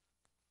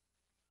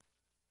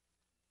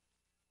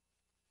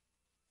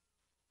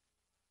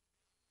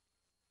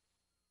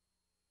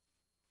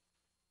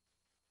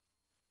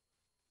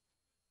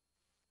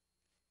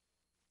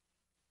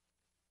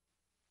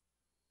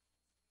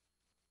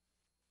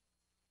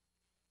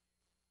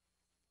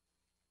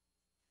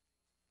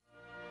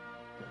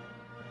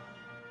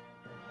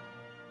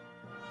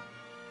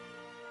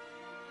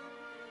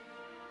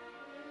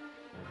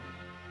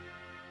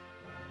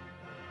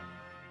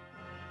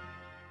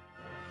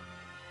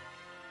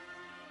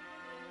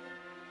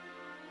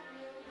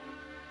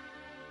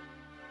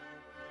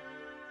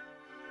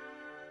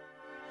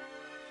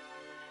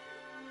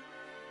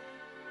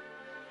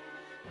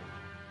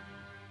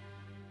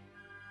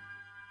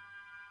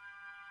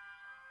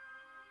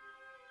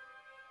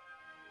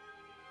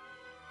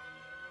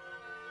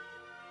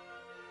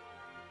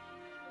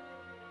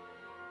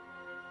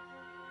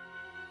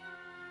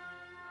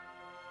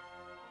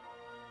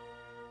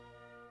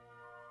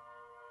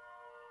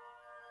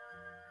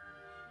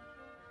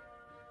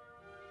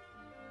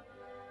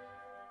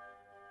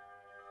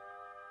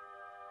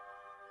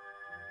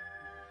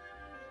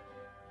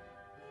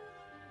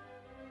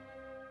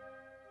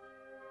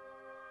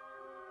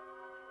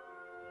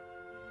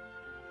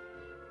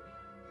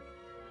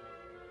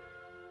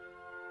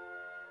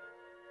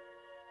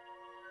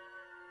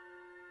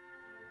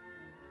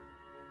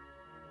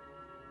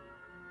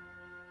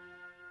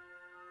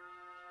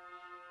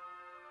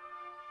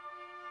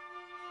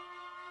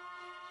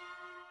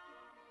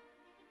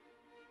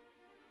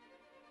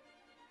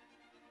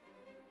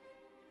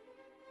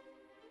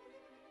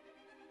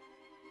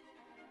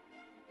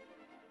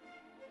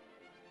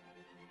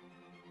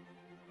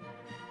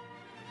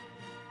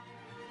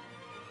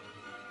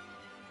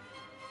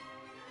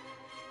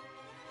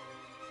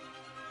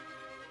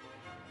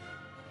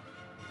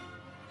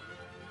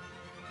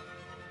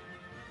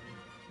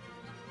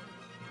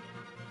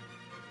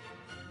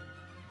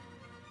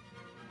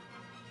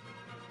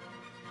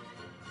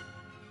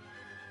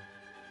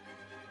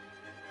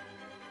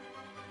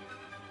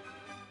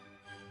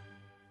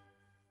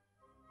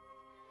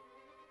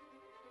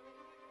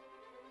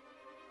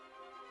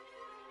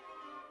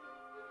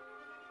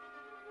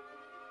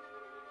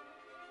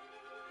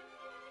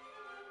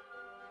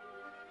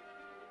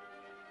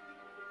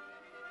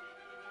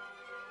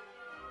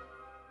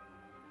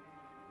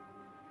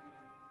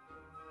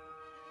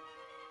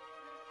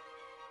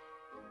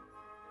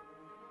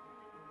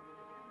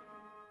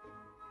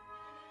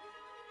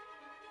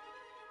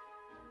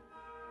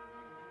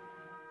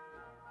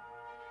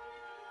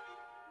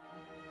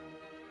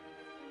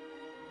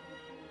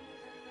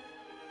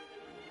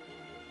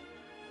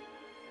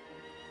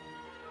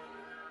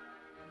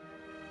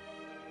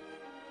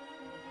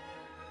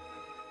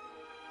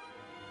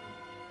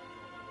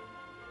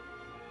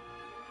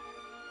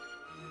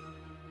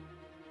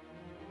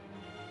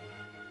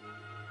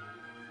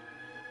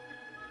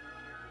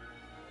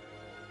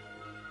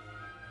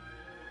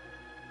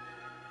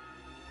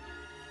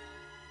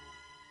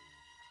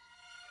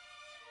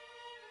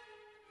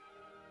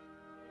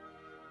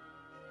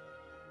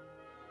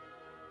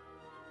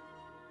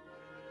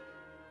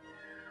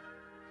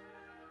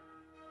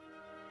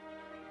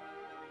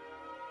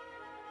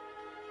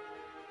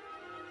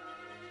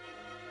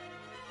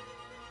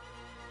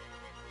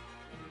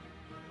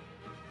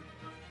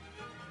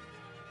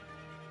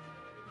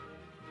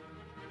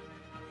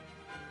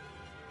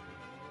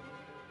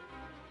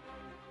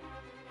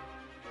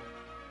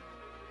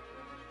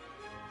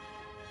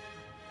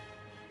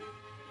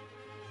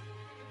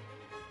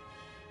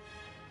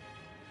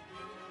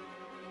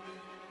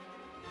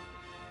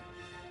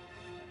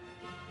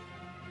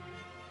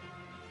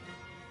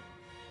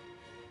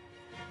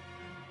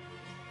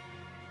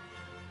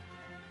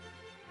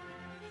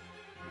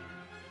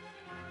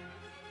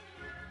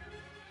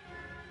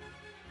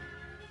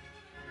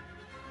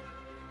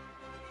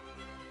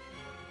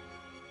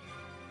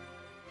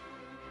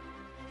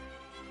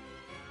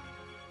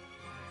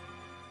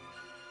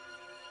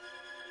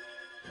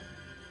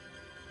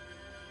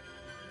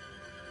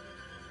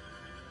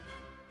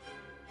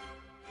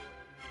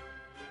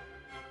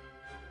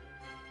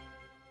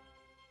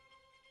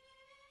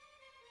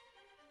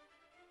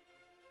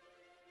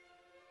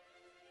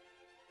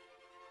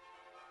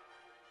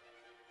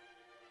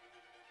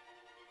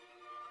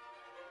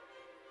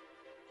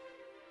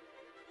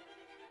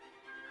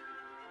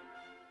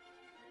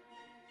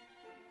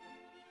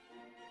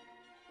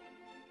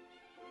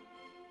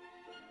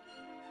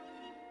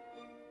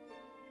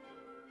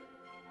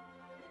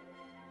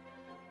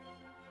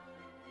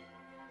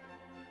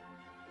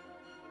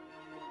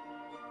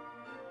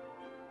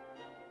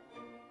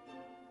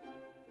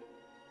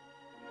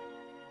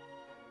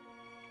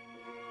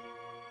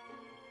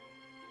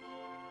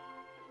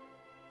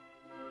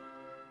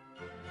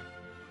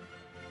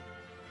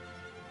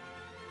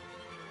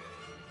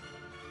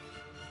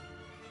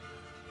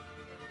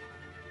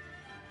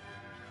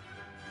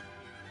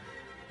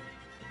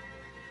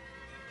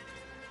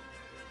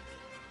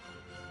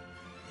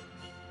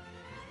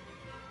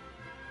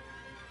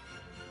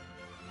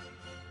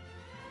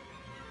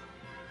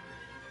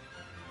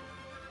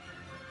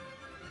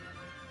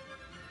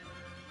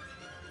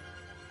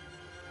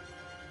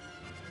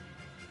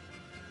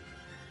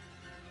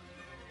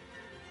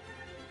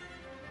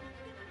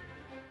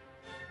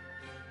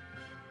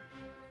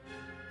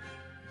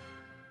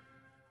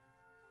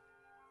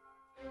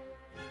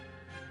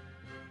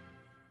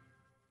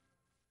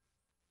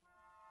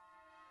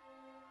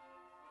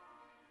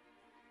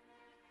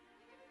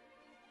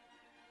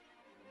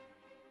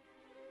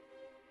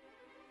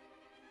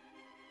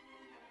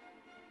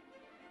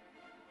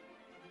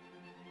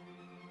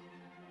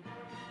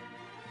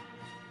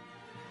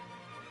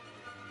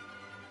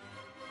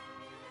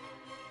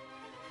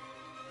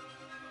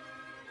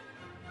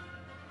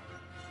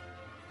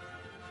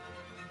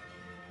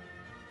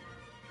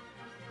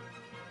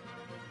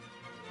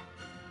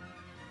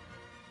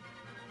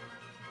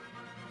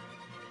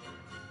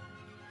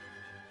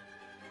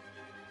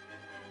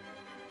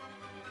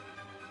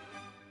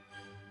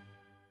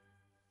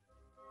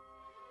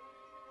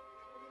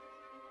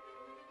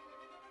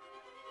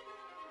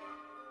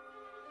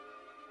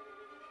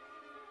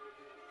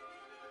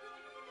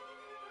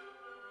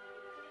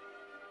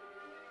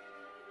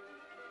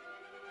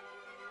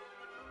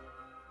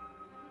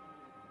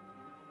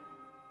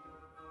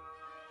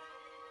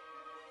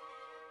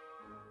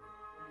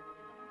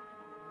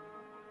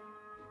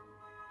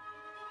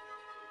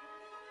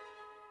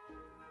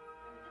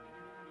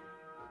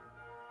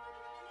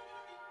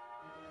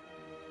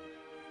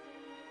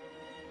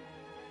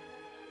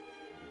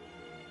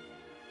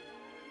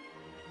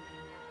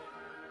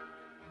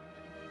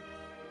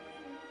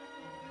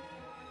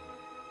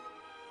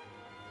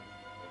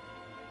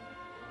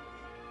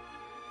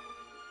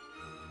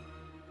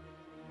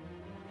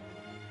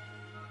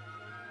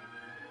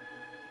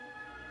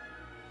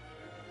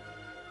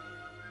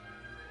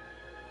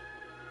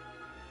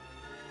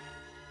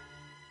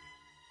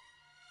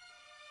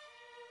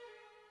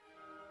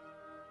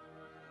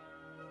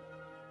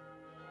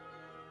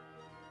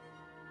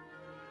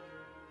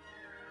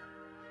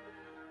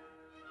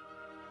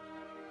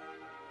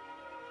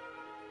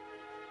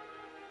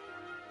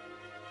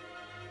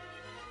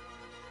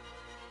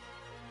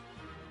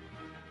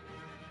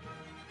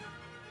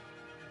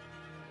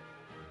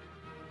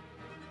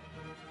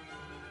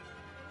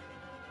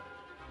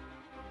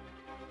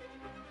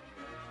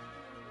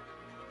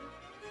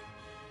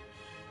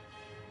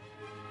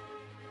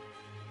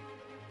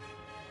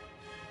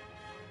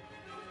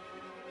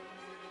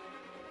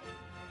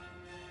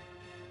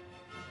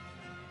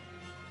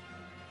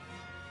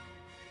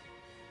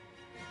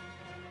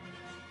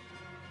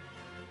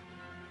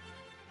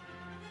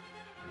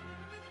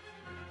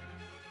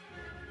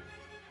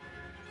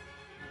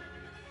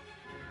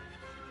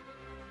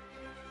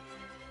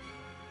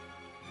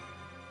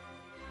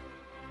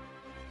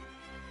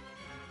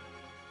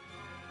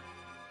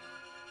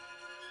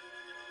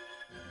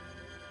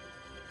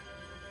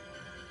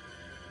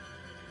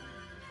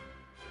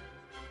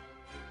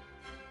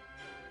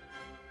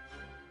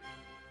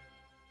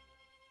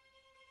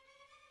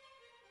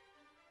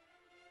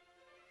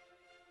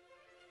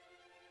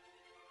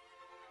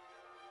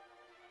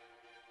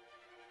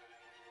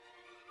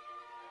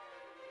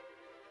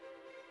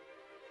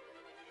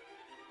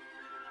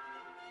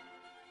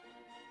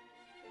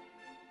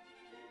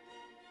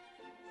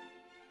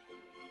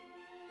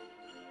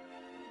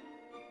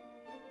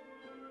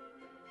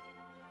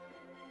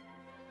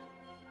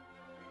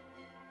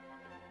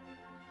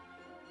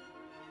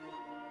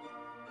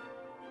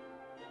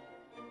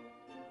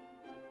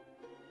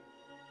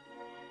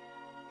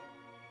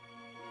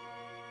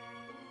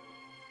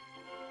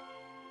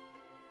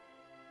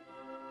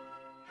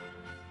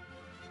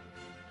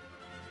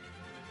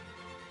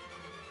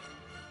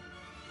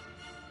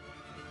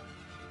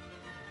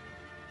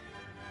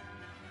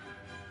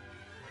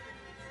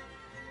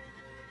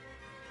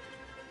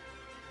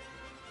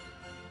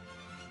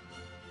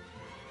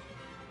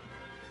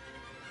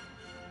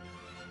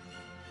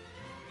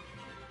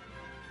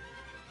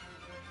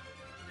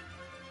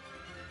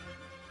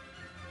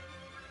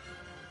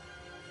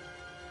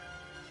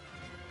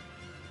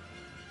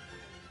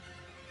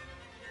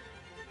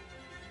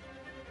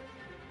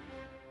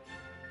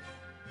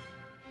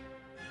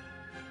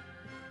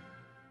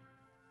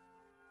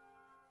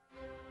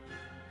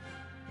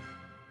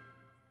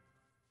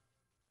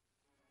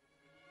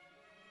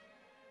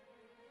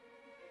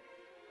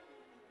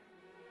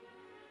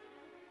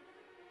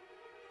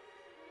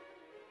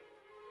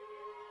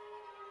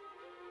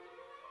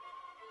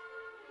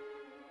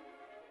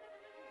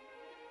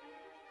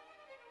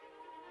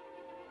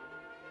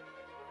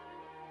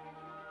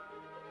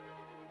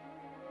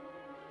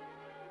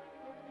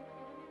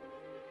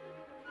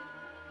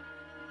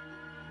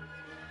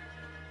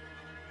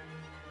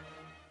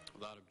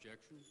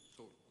 objection,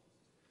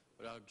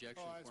 without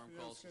objection, Oh, I quorum ask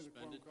call unanimously the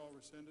suspended. quorum call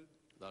rescinded.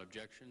 Without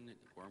objection, the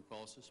quorum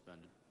call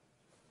suspended.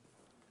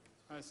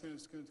 I ask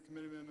unanimously the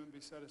committee amendment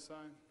be set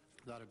aside.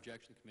 Without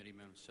objection, the committee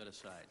amendment is set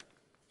aside.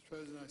 Mr.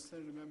 President, I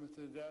send an amendment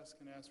to the desk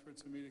and ask for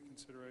its immediate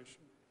consideration.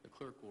 The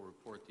clerk will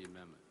report the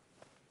amendment.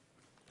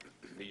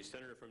 The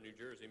senator from New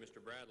Jersey, Mr.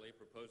 Bradley,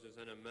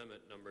 proposes an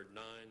amendment numbered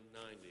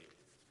 990.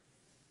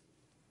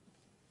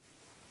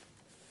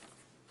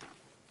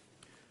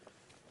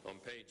 On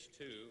page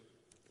 2,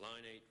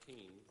 line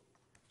 18,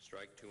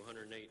 strike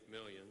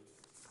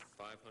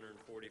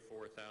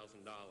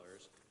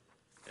 $208,544,000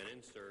 and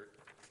insert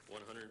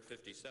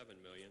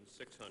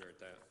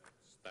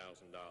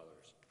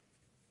 $157,600,000.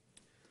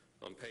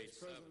 On page Mr. 7,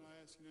 President, I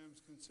ask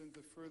unanimous consent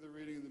that further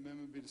reading of the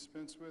amendment be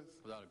dispensed with.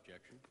 Without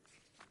objection.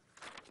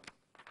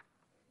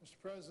 Mr.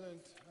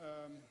 President,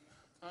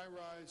 I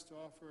rise to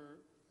offer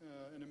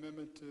an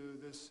amendment to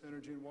this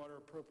Energy and Water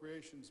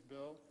Appropriations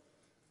Bill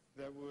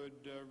that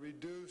would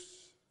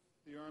reduce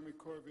the Army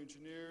Corps of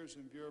Engineers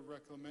and Bureau of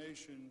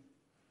Reclamation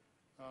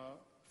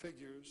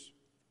figures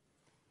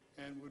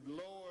and would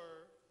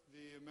lower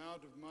the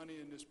amount of money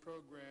in this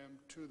program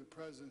to the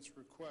President's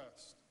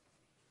request.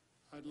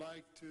 I'd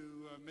like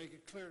to make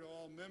it clear to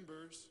all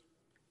members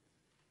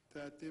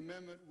that the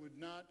amendment would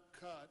not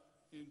cut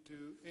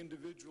into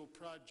individual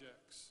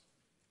projects,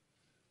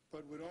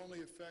 but would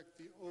only affect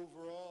the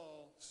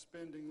overall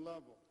spending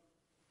level.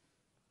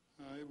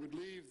 It would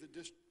leave the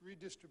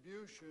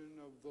redistribution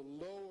of the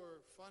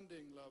lower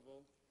funding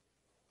level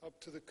up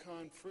to the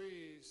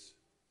conferees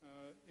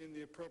in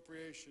the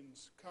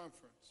Appropriations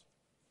Conference.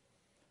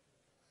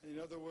 In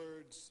other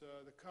words,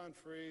 the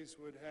conferees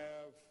would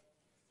have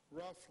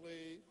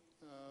roughly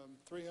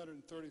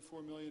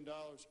 $334 million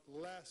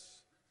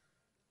less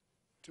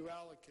to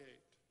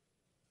allocate.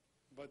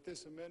 But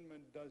this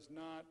amendment does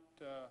not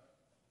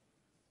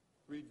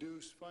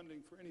reduce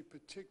funding for any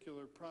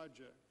particular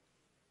project.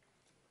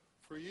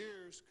 For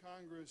years,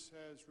 Congress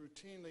has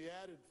routinely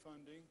added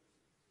funding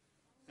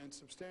and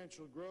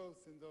substantial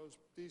growth in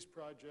these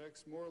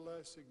projects, more or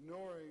less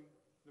ignoring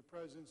the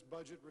President's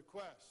budget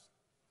request.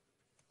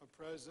 A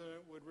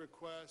President would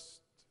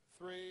request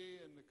 3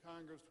 and the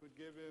Congress would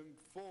give him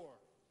 4.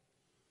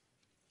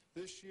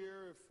 This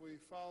year, if we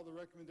follow the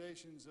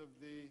recommendations of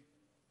the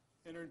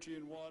Energy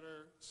and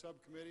Water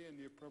Subcommittee and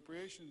the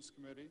Appropriations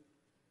Committee,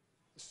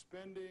 the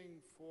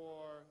spending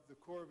for the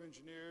Corps of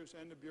Engineers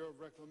and the Bureau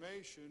of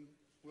Reclamation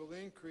will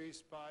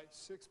increase by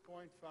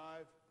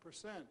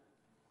 6.5%,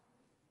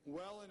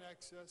 well in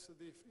excess of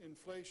the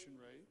inflation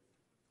rate,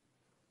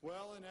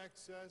 well in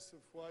excess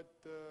of what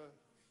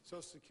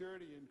Social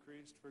Security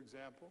increased, for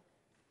example,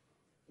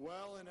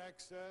 well in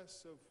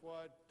excess of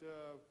what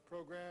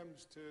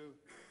programs to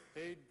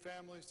aid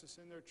families to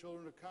send their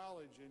children to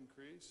college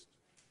increased,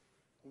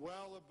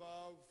 well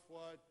above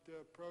what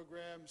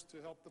programs to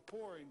help the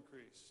poor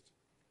increased.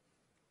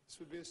 This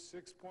would be a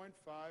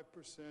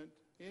 6.5%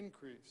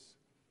 increase.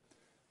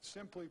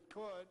 Simply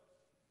put,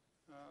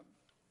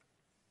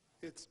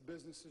 it's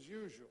business as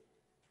usual.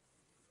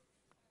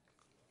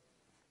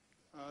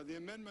 The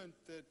amendment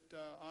that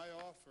I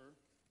offer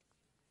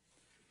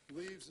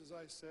leaves, as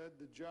I said,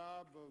 the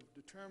job of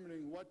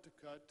determining what to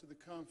cut to the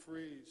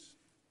conferees.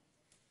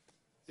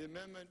 The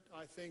amendment,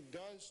 I think,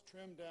 does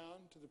trim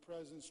down to the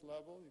President's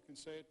level. You can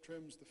say it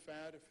trims the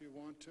fat if you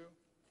want to.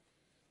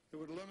 It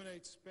would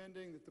eliminate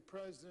spending that the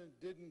President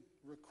didn't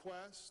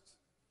request,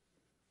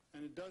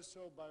 and it does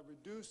so by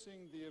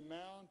reducing the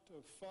amount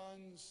of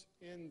funds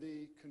in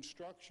the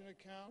construction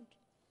account,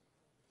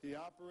 the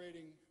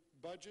operating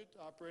budget,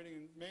 operating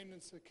and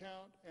maintenance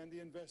account, and the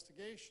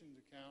investigations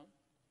account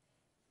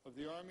of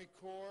the Army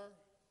Corps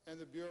and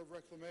the Bureau of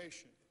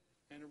Reclamation.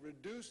 And it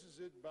reduces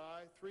it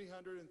by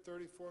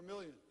 $334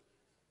 million,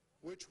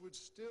 which would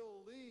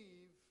still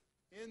leave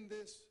in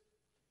this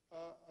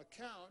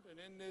account and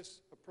in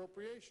this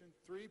appropriation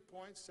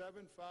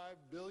 $3.75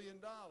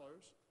 billion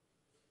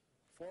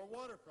for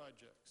water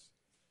projects.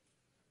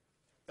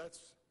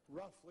 That's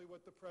roughly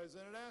what the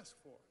President asked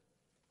for.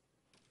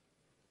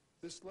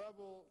 This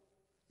level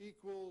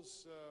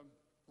equals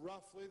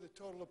roughly the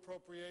total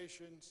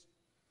appropriations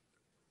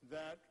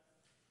that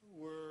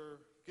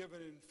were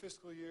given in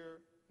fiscal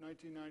year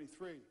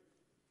 1993.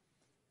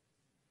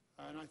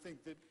 And I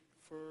think that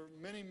for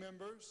many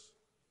members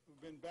who've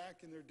been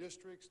back in their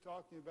districts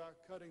talking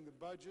about cutting the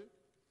budget,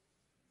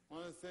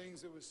 one of the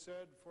things that was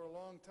said for a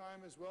long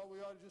time is, well, we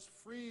ought to just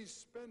freeze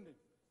spending.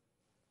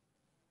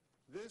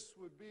 This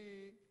would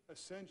be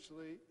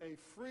essentially a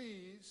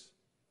freeze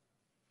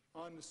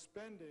on the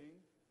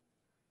spending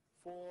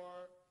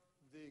for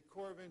the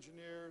Corps of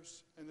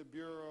Engineers and the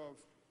Bureau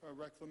of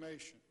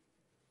Reclamation.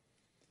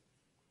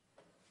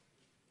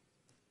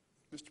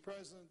 Mr.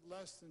 President,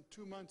 less than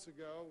 2 months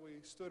ago,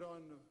 we stood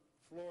on the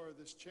floor of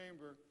this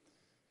chamber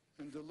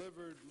and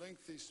delivered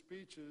lengthy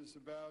speeches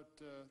about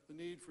the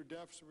need for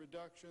deficit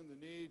reduction, the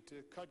need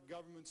to cut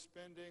government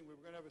spending. We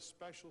were going to have a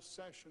special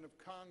session of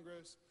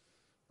Congress.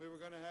 We were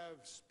going to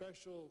have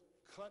special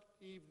cut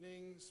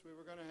evenings. We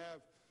were going to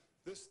have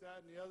this,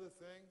 that, and the other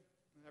thing.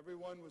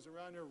 Everyone was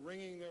around there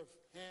wringing their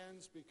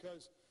hands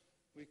because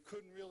we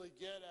couldn't really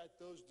get at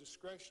those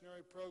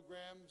discretionary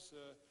programs.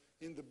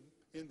 In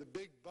the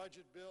big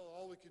budget bill,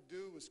 all we could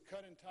do was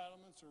cut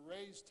entitlements or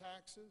raise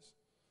taxes.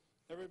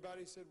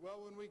 Everybody said,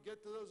 well, when we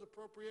get to those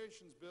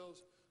appropriations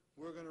bills,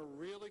 we're going to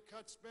really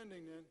cut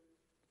spending then.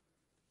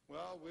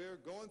 Well, we're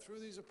going through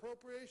these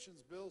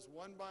appropriations bills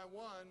one by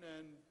one,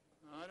 and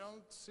I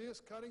don't see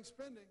us cutting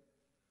spending.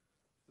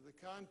 To the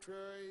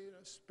contrary,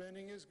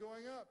 spending is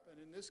going up, and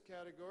in this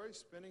category,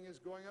 spending is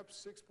going up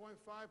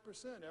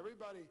 6.5%.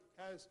 Everybody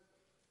has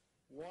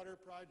water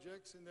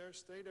projects in their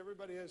state.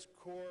 Everybody has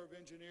Corps of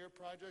Engineer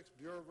projects,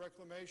 Bureau of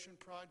Reclamation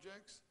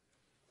projects.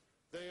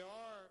 They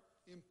are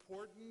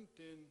important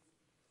in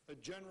a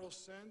general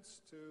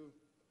sense to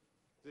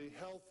the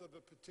health of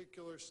a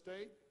particular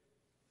state.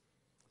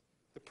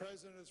 The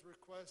President has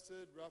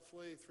requested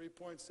roughly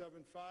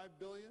 $3.75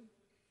 billion,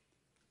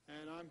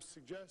 and I'm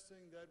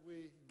suggesting that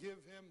we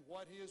give him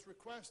what he has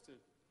requested,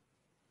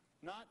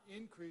 not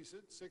increase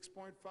it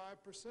 6.5%.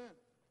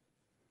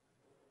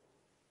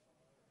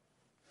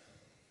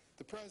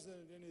 The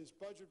President, in his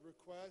budget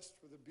request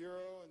for the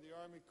Bureau and the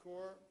Army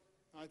Corps,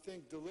 I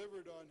think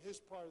delivered on his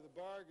part of the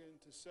bargain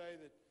to say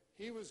that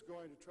he was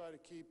going to try to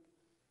keep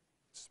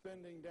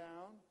spending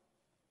down,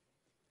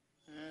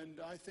 and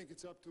I think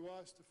it's up to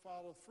us to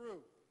follow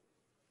through.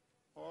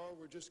 Or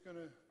we're just going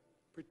to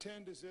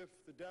pretend as if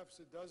the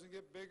deficit doesn't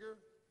get bigger,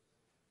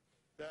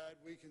 that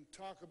we can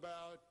talk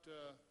about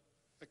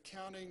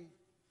accounting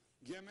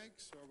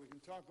gimmicks, or we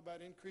can talk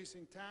about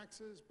increasing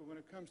taxes, but when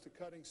it comes to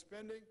cutting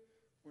spending,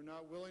 we're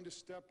not willing to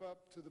step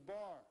up to the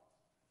bar.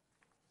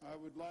 I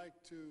would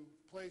like to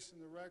place in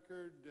the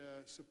record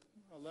a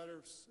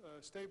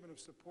statement of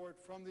support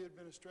from the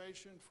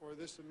administration for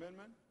this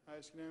amendment. I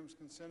ask unanimous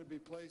consent to be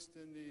placed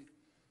in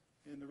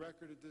the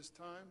record at this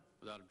time.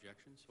 Without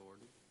objection, so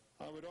ordered.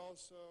 I would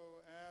also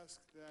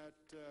ask that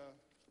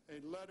a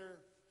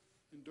letter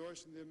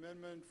endorsing the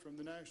amendment from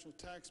the National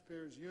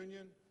Taxpayers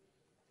Union,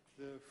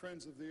 the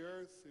Friends of the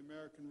Earth, the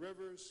American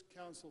Rivers,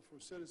 Council for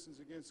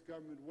Citizens Against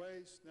Government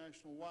Waste,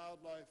 National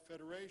Wildlife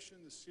Federation,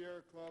 the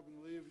Sierra Club, and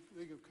the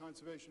League of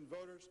Conservation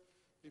Voters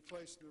be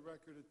placed in the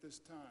record at this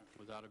time.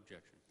 Without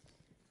objection.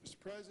 Mr.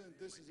 President,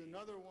 this is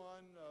another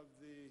one of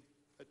the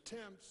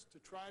attempts to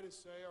try to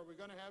say, are we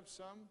going to have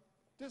some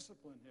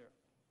discipline here?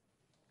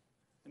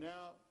 And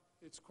now,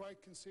 it's quite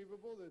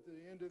conceivable that at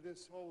the end of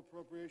this whole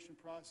appropriation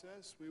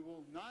process, we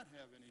will not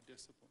have any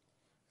discipline,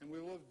 and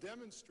we will have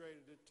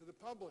demonstrated it to the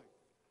public.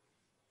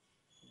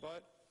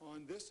 But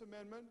on this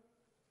amendment,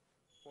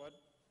 what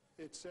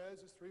it says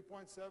is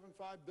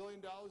 $3.75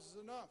 billion is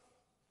enough.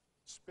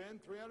 Spend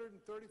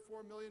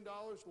 $334 million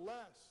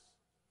less.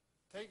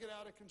 Take it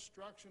out of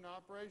construction,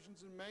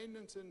 operations, and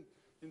maintenance, and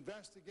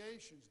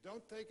investigations.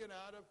 Don't take it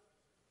out of,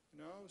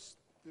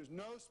 there's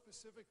no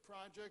specific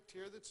project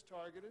here that's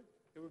targeted.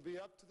 It would be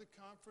up to the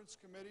conference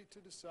committee to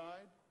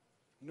decide.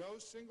 No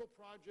single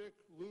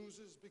project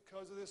loses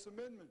because of this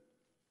amendment.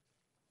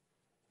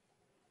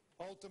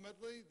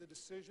 Ultimately, the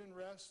decision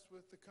rests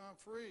with the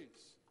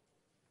conferees.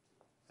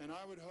 And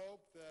I would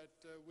hope that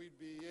we'd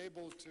be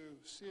able to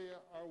see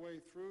our way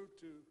through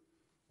to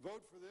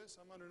vote for this.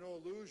 I'm under no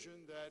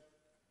illusion that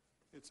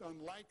it's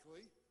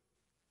unlikely.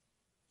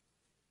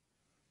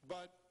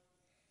 But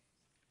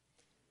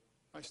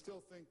I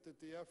still think that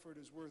the effort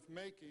is worth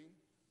making,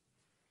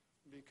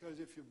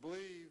 because if you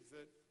believe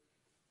that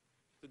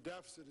the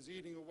deficit is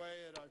eating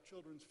away at our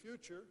children's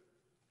future,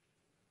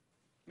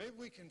 maybe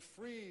we can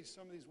freeze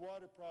some of these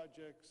water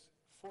projects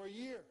for a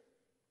year,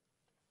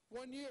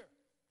 1 year,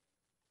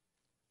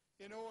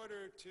 in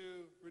order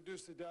to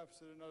reduce the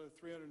deficit another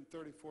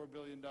 $334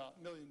 million.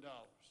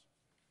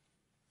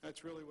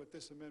 That's really what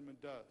this amendment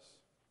does.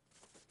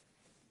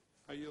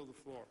 I yield the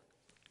floor.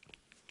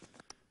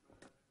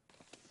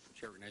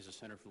 Chair recognizes the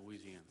Senator from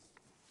Louisiana.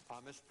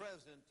 Mr.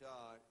 President,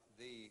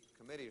 the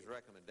committee's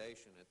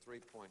recommendation at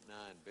 $3.9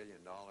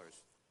 billion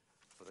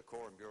for the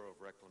Corps and Bureau of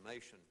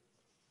Reclamation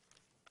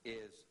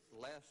is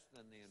less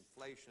than the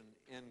inflation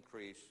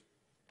increase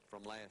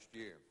from last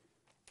year,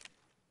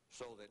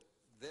 so that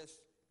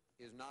this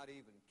is not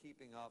even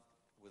keeping up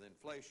with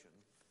inflation.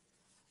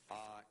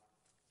 But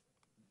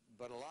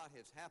a lot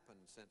has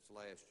happened since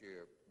last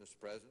year, Mr.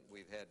 President.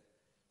 We've had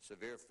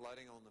severe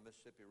flooding on the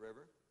Mississippi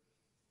River,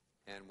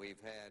 and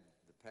we've had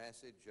the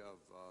passage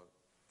of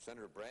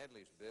Senator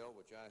Bradley's bill,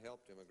 which I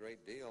helped him a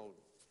great deal.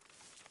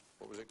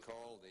 What was it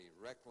called? The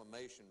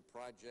Reclamation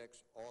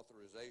Projects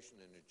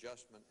Authorization and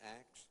Adjustment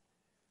Acts,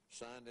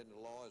 signed into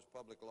law as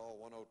Public Law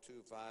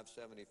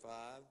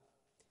 102-575,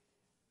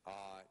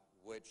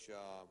 which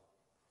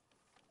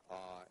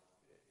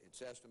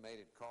its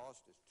estimated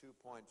cost is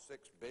 $2.6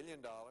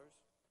 billion.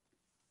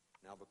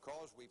 Now,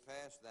 because we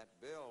passed that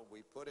bill,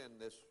 we put in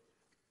this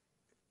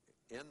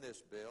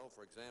bill,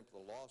 for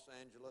example, the Los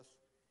Angeles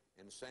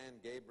and San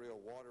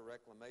Gabriel water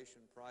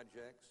reclamation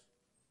projects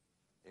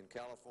in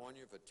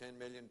California for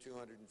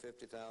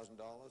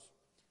 $10,250,000.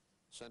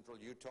 Central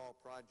Utah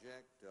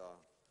project,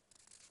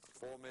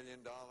 $4 million.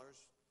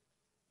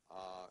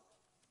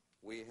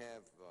 We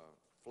have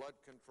flood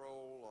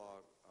control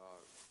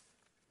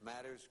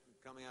matters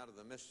coming out of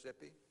the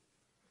Mississippi.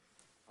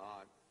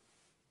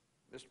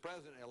 Mr.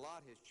 President, a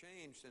lot has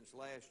changed since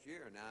last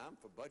year. Now, I'm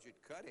for budget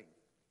cutting.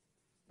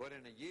 But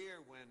in a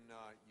year when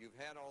you've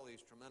had all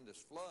these tremendous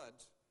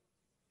floods,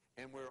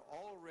 and we're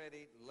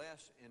already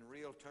less in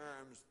real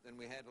terms than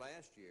we had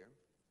last year,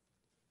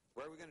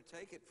 where are we going to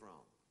take it from?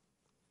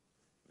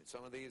 I mean,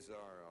 some of these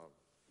are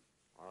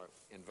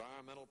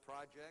environmental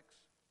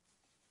projects.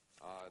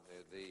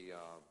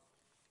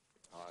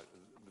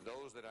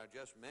 Those that I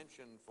just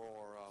mentioned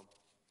for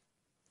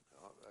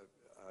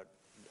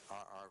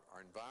are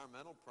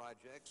environmental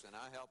projects, and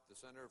I helped the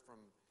senator from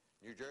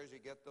New Jersey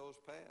get those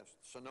passed.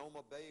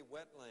 Sonoma Bay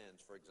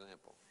wetlands, for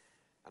example.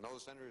 I know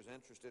the senator is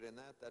interested in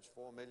that. That's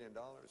 $4 million.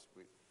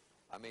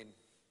 I mean,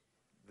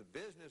 the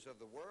business of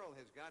the world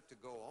has got to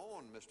go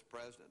on, Mr.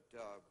 President.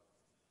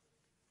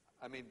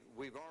 I mean,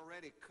 we've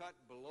already cut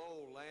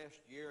below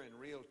last year in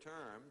real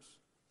terms.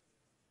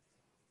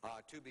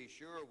 To be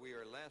sure, we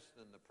are less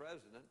than the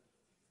president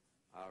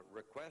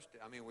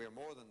requested. I mean, we are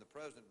more than the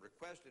president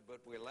requested,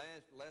 but we're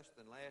less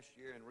than last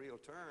year in real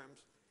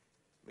terms.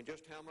 I mean,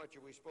 just how much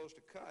are we supposed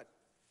to cut?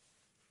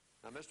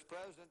 Now, Mr.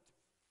 President,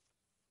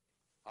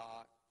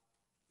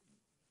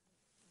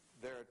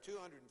 there are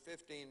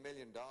 $215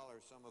 million,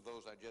 some of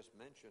those I just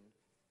mentioned,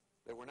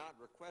 that were not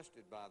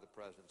requested by the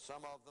president.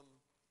 Some of them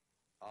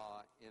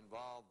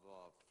involve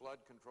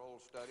flood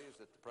control studies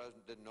that the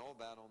president didn't know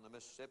about on the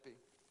Mississippi.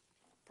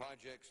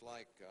 Projects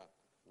like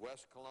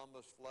West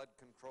Columbus Flood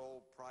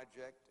Control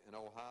Project in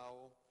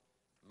Ohio,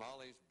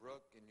 Molly's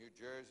Brook in New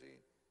Jersey,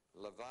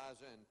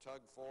 Leviza and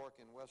Tug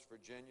Fork in West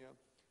Virginia,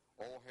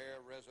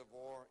 O'Hare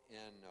Reservoir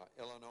in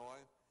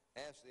Illinois.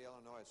 Ask the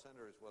Illinois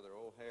senators whether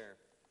O'Hare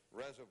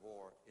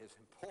Reservoir is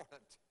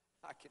important.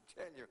 I can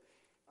tell you.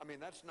 I mean,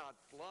 that's not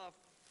fluff.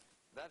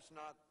 That's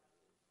not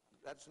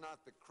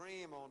the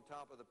cream on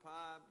top of the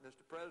pie,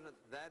 Mr. President.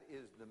 That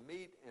is the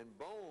meat and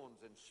bones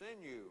and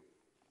sinew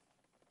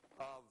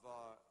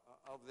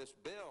of this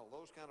bill,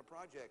 those kind of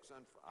projects.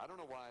 I don't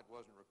know why it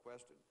wasn't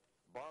requested.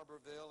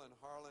 Barberville and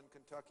Harlan,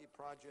 Kentucky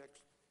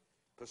projects,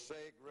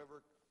 Passaic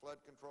River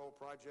Flood Control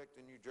Project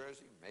in New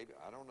Jersey. Maybe,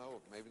 I don't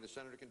know, maybe the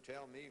senator can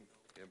tell me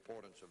the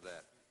importance of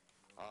that.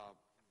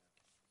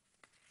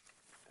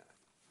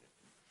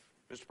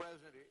 Mr.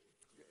 President,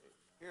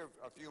 here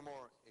are a few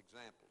more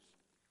examples.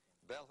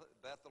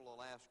 Bethel,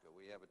 Alaska,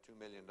 we have a $2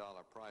 million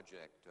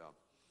project.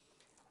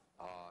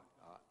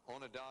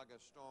 Onondaga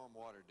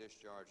Stormwater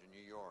Discharge in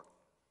New York,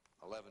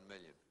 $11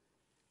 million.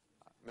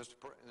 Mr.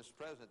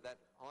 President, that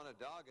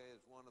Onondaga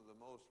is one of the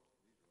most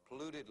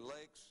polluted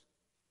lakes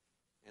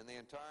in the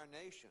entire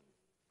nation.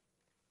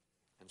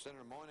 And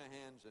Senator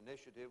Moynihan's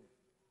initiative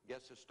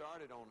gets us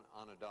started on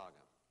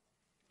Onondaga.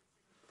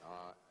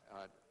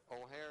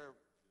 O'Hare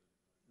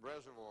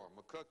Reservoir,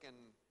 McCook and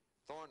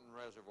Thornton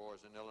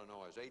Reservoirs in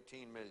Illinois is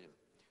 $18 million.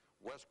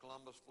 West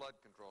Columbus Flood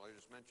Control, I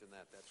just mentioned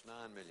that, that's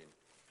 $9 million.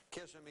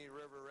 Kissimmee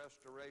River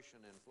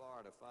Restoration in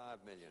Florida,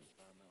 $5 million.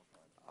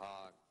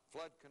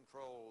 Flood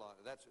control,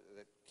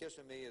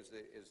 Kissimmee is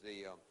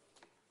the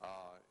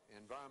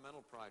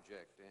environmental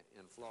project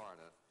in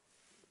Florida.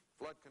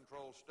 Flood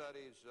control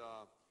studies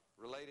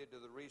related to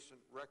the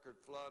recent record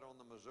flood on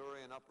the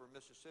Missouri and upper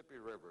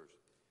Mississippi rivers.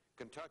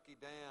 Kentucky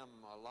Dam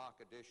lock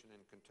addition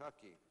in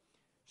Kentucky.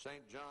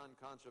 St. John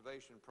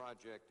Conservation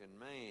Project in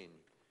Maine.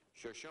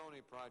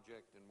 Shoshone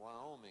Project in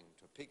Wyoming.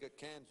 Topeka,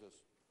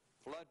 Kansas.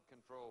 Flood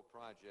Control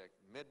Project.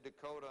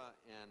 Mid-Dakota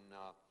and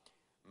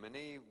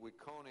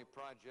Mini-Wiconi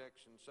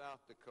projects in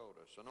South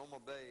Dakota. Sonoma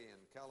Bay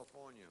in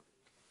California.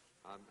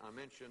 I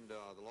mentioned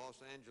the Los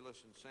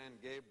Angeles and San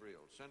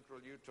Gabriel. Central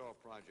Utah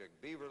Project.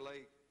 Beaver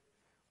Lake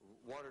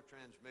Water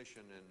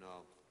Transmission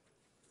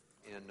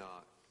in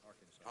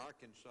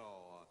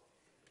Arkansas.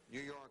 New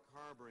York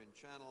Harbor in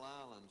Channel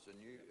Islands and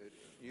New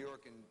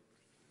York and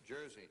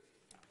Jersey.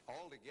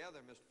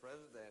 Altogether, Mr.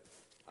 President,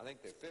 I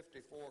think there are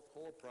 54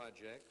 core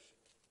projects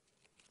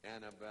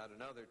and about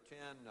another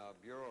 10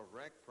 Bureau of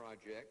Rec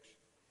projects.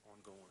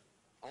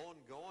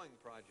 Ongoing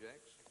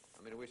projects.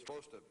 I mean, are we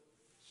supposed to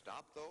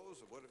stop those?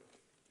 Or what?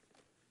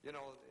 You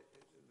know,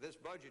 this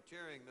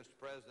budgeteering, Mr.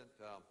 President,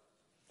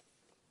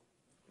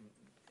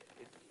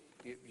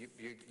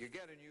 you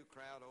get a new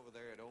crowd over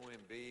there at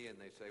OMB and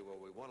they say, well,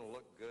 we want to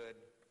look good.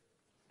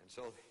 And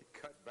so they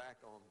cut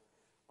back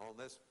on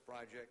this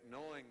project,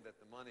 knowing that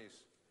the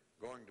money's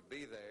going to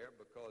be there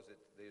because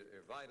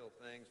they're vital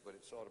things, but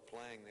it's sort of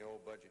playing the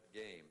old budget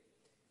game.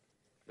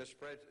 Mr.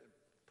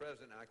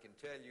 President, I can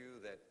tell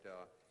you that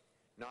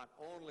not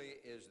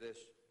only is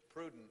this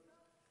prudent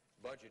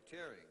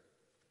budgeteering,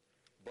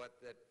 but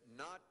that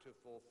not to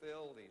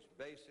fulfill these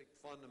basic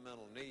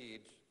fundamental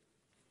needs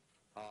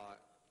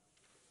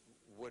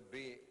would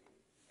be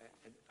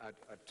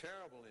a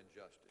terrible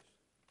injustice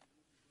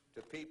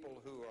to people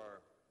who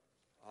are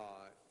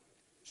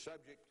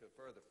subject to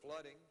further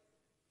flooding,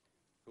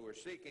 who are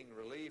seeking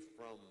relief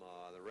from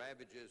the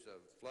ravages of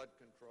flood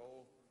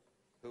control,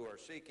 who are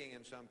seeking,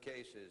 in some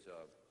cases,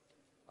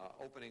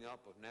 opening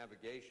up of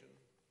navigation,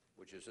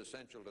 which is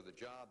essential to the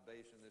job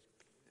base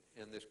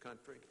in this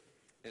country.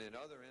 and in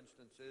other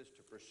instances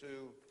to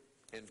pursue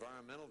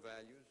environmental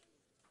values,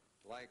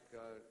 like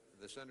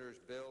the senator's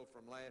bill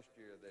from last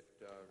year that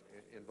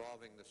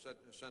involving the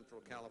Central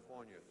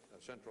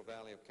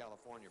Valley of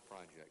California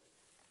project.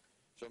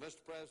 So, Mr.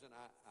 President,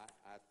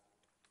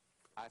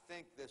 I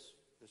think this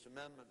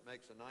amendment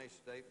makes a nice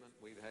statement.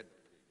 We've had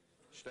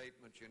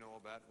statements, you know,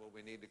 about, well,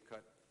 we need to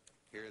cut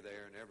here,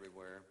 there, and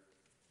everywhere.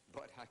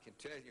 But I can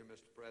tell you,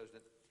 Mr.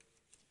 President,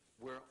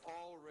 we're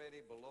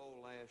already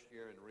below last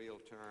year in real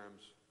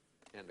terms,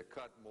 and to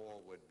cut more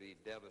would be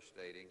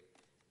devastating.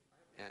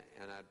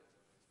 And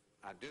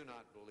I do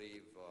not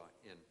believe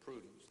in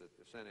prudence that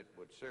the Senate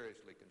would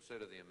seriously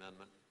consider the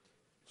amendment,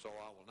 so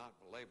I will not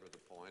belabor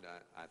the point.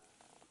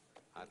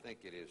 I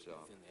think it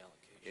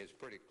is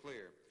pretty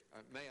clear.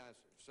 May I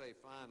say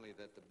finally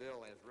that the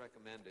bill as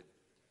recommended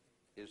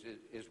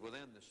is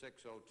within the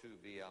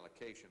 602B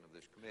allocation of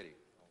this committee.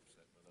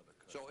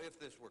 So if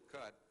this were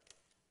cut,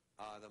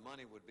 the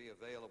money would be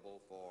available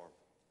for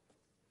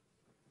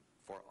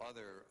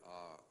other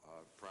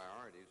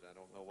priorities. I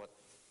don't know what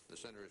the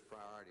senator's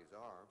priorities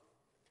are.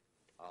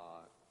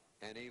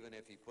 And even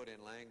if he put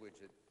in language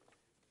that,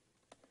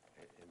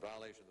 in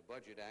violation of the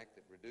Budget Act,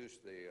 that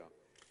reduced the,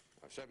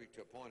 subject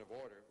to a point of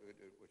order, which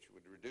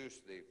would reduce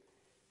the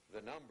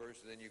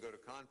numbers, then you go to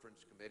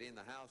conference committee and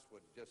the House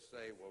would just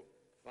say, well,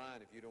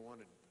 fine, if you don't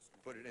want to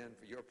put it in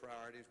for your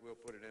priorities, we'll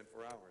put it in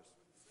for ours.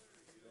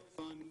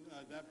 On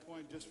that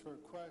point, just for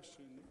a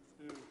question,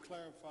 to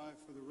clarify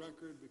for the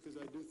record, because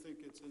I do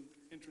think it's an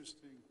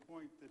interesting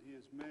point that he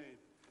has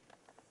made.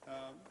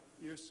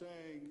 You're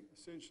saying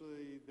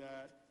essentially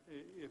that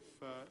if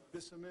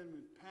this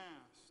amendment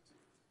passed,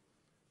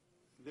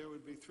 there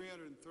would be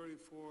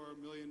 $334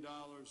 million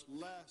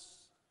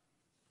less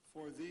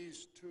for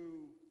these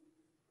two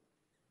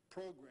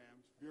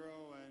programs,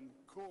 Bureau and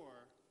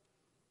Corps,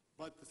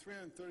 but the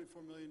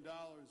 $334 million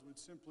would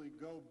simply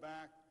go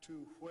back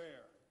to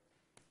where?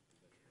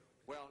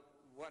 Well,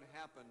 what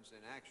happens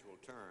in actual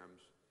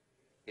terms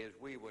is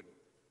we would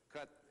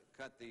cut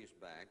these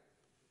back,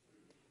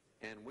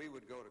 and we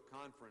would go to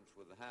conference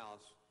with the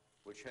House,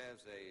 which has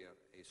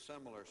a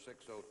similar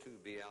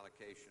 602B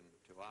allocation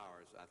to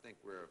ours. I think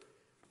we're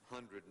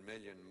 $100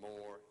 million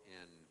more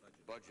in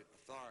budget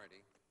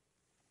authority,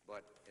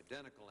 but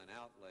identical in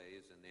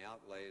outlays, and the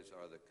outlays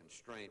are the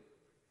constraint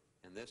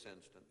in this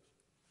instance.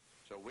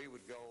 So we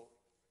would go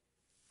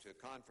to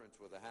conference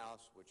with the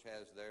House, which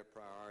has their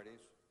priorities,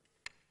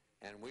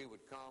 and we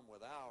would come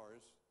with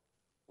ours,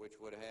 which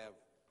would have,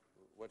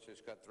 what's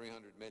this cut,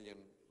 $300 million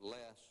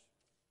less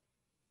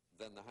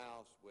than the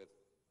House with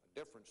a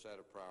different set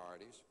of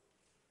priorities,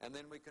 and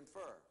then we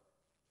confer.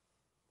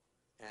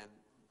 And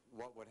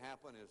what would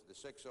happen is the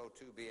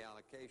 602B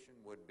allocation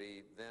would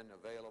be then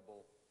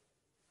available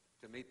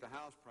to meet the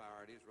House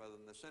priorities rather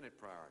than the Senate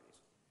priorities.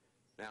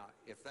 Now,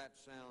 if that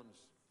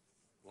sounds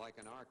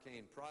like an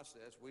arcane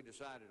process, we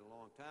decided a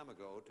long time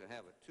ago to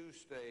have a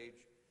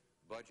two-stage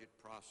budget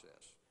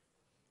process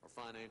or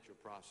financial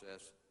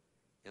process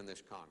in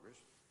this Congress.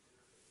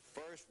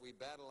 First, we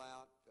battle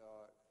out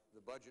the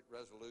budget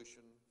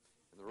resolution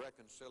and the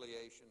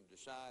reconciliation,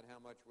 decide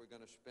how much we're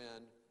going to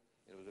spend.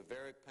 It was a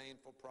very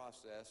painful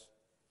process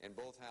in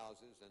both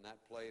houses, and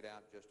that played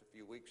out just a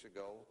few weeks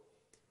ago.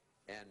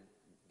 And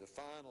the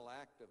final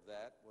act of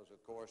that was,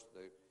 of course,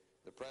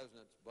 the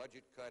President's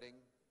budget cutting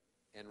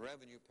and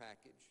revenue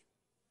package,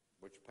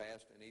 which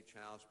passed in each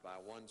house by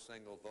one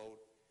single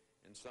vote.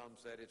 And some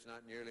said it's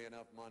not nearly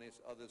enough money.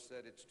 Others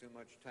said it's too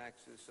much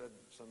taxes.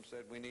 Some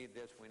said we need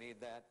this, we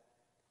need that.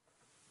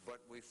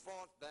 But we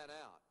fought that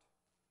out.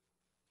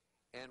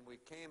 And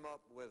we came up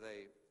with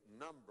a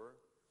number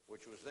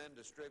which was then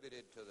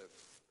distributed to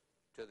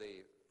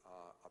the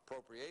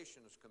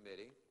Appropriations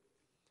Committee,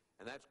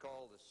 and that's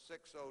called the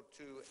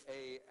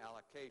 602A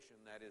allocation.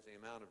 That is the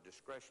amount of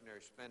discretionary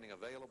spending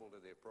available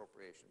to the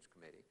Appropriations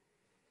Committee.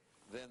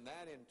 Then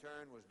that in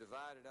turn was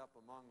divided up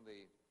among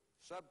the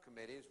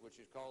subcommittees, which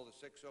is called the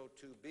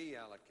 602B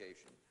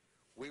allocation.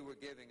 We were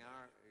given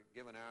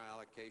our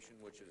allocation,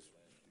 which is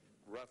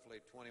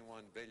roughly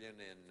 $21 billion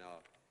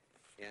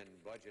in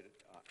budget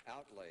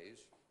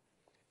outlays,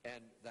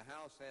 and the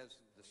House has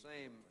the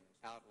same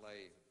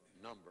outlay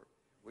number.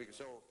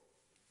 So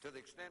to the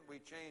extent we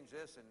change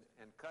this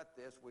and cut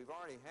this, we've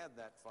already had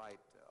that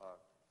fight.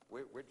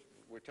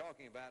 We're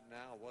talking about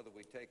now whether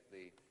we take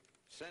the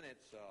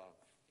Senate's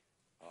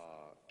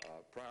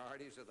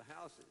priorities or the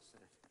House's.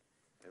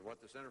 And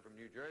what the senator from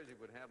New Jersey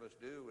would have us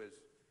do is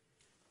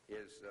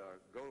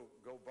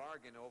go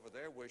bargain over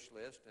their wish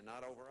list and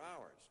not over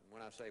ours. And when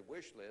I say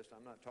wish list,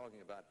 I'm not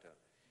talking about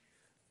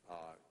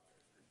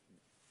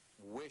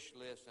wish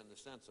list in the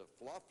sense of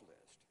fluff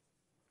list.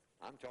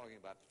 I'm talking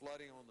about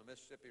flooding on the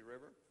Mississippi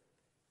River.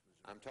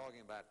 I'm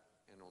talking about,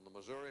 and on the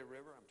Missouri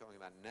River, I'm talking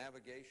about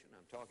navigation.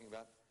 I'm talking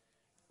about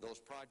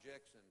those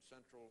projects in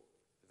Central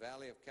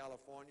Valley of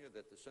California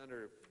that the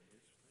senator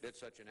did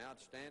such an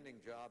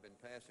outstanding job in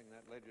passing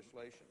that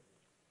legislation.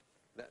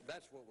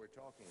 That's what we're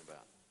talking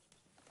about.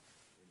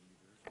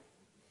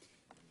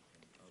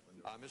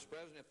 Mr.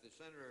 President, if the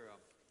senator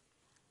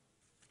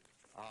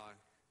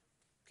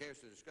cares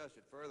to discuss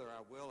it further,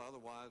 I will.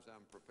 Otherwise,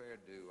 I'm prepared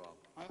to...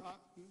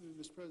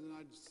 Mr. President,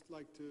 I'd just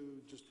like to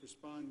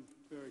respond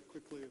very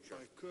quickly if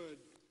I could.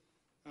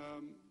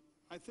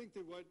 I think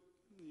that what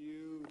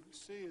you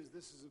see is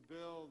this is a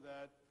bill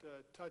that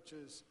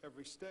touches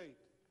every state,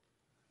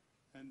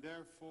 and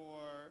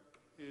therefore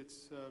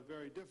it's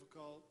very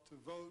difficult to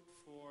vote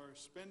for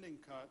spending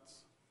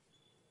cuts,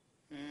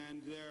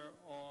 and there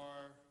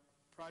are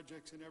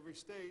projects in every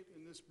state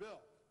in this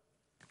bill.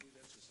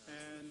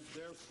 And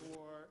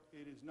therefore,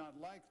 it is not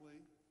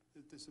likely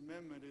that this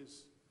amendment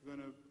is going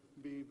to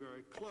be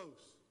very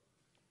close.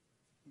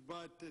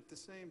 But at the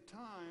same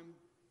time,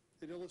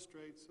 it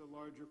illustrates a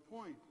larger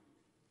point,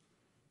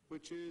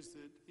 which is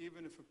that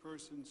even if a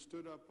person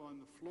stood up on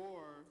the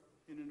floor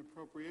in an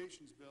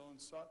appropriations bill and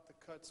sought to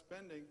cut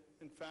spending,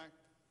 in fact,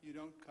 you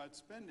don't cut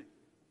spending.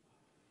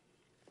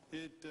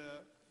 It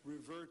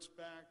reverts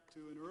back to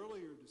an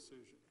earlier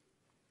decision.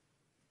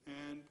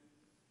 And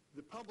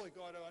the public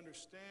ought to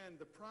understand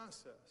the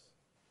process,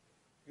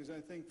 because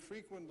I think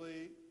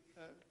frequently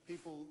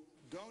people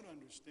don't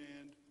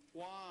understand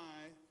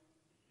why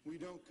we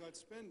don't cut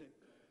spending.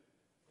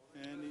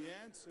 And the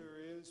answer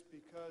is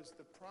because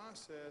the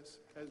process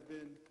has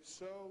been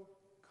so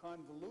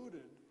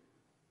convoluted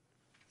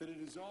that it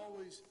is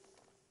always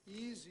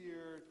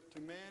easier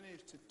to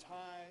manage to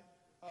tie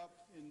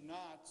up in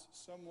knots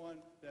someone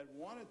that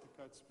wanted to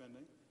cut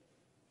spending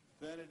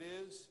than it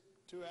is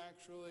to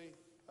actually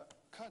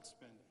cut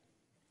spending.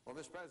 Well,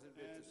 Mr. President,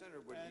 if the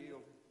Senator would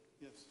yield...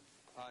 Yes.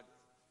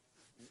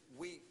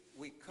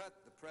 We cut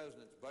the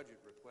President's budget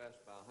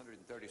request by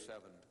 $137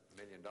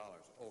 million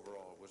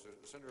overall. Was the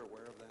Senator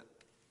aware of that?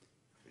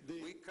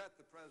 We cut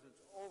the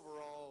President's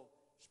overall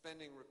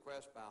spending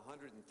request by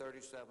 $137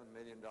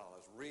 million,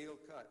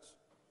 real cuts.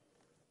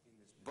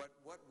 But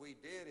what we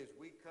did is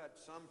we cut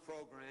some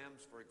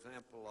programs, for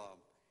example,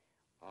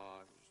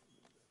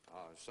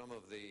 some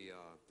of the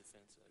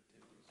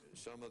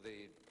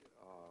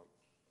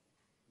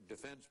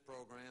defense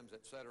programs,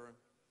 etc.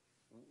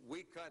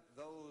 We cut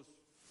those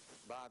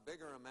by a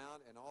bigger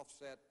amount and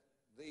offset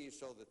these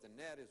so that the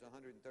net is a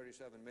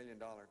 $137 million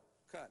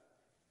cut.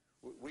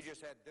 We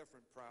just had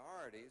different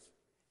priorities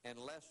and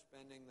less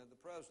spending than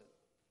the President.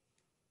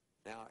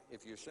 Now,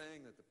 if you're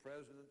saying that the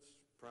President's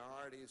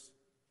priorities,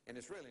 and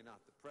it's really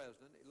not the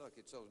President, look,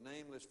 it's those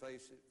nameless,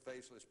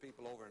 faceless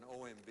people over in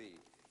OMB.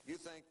 You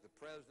think the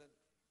President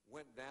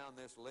went down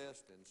this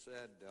list and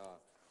said,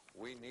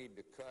 we need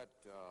to cut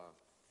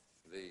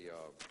the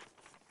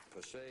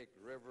Passaic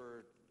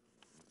River,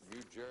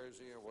 New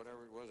Jersey, or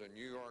whatever it was, or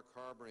New York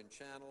Harbor and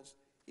channels?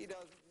 He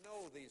doesn't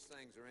know these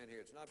things are in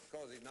here. It's not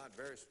because he's not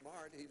very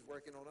smart. He's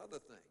working on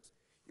other things.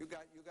 You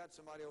got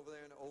somebody over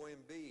there in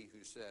OMB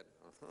who said,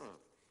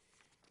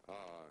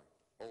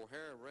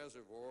 O'Hare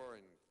Reservoir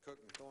and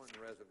Cook and Thornton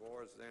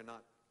reservoirs, they're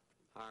not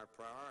higher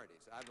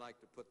priorities. I'd like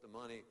to put the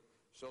money,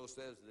 so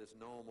says this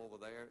gnome over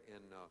there,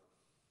 in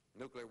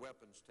nuclear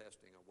weapons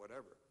testing or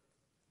whatever.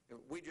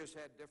 We just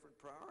had different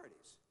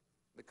priorities.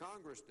 The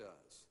Congress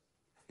does.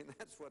 And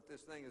that's what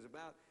this thing is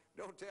about.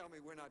 Don't tell me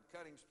we're not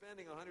cutting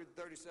spending. $137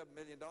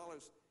 million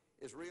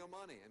is real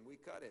money, and we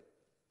cut it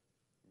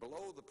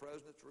below the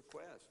President's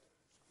request.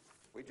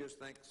 We just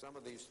think some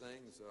of these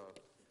things,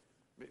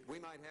 we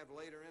might have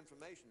later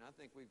information. I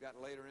think we've got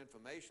later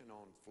information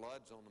on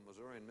floods on the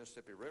Missouri and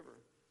Mississippi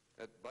River.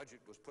 That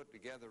budget was put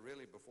together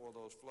really before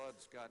those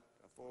floods got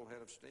a full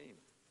head of steam.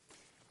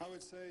 I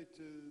would say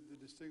to the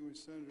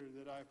distinguished senator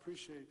that I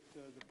appreciate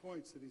the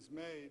points that he's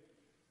made.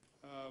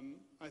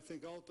 I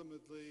think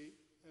ultimately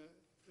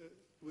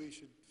we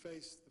should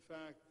face the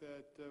fact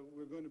that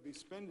we're going to be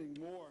spending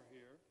more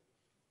here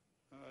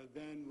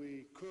than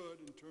we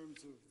could in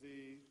terms of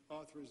the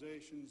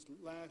authorizations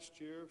last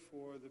year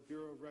for the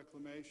Bureau of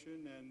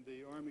Reclamation and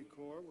the Army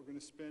Corps. We're going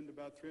to spend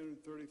about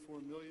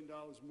 $334 million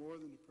more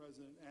than the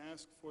President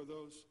asked for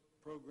those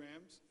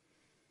programs.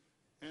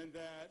 And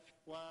that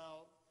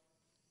while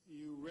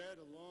you read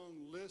a long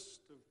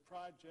list of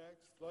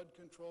projects, flood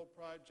control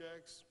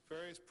projects,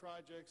 various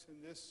projects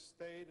in this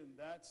state and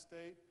that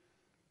state,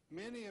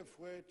 many of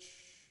which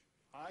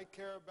I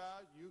care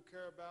about, you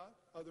care about,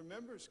 other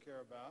members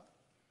care about.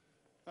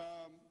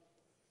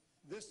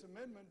 This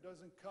amendment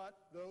doesn't cut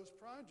those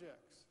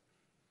projects.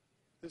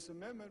 This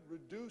amendment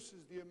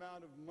reduces the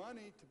amount of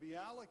money to be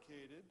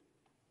allocated,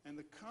 and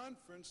the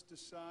conference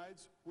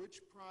decides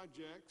which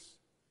projects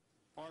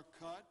are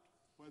cut,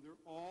 whether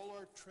all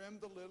are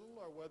trimmed a little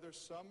or whether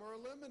some are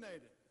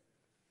eliminated.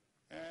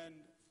 And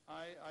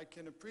I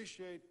can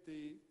appreciate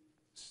the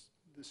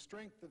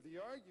strength of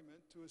the argument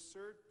to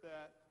assert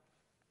that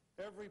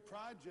every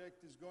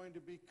project is going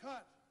to be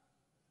cut.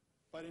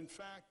 But in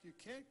fact, you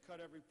can't cut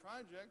every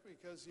project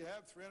because you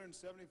have $3.75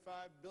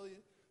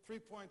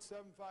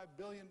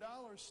 billion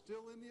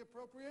still in the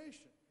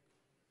appropriation.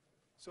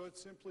 So it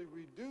simply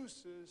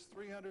reduces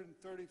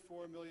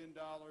 $334 million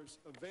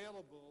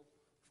available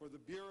for the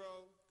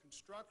Bureau,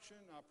 construction,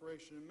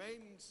 operation and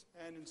maintenance,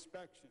 and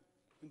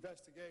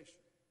investigation.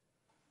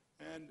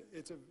 And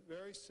it's a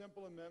very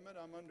simple amendment.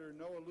 I'm under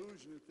no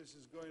illusion that this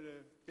is going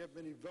to get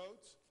many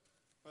votes.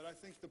 but I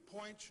think the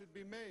point should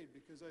be made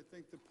because I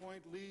think the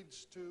point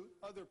leads to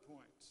other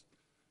points.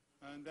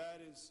 And that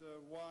is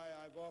why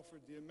I've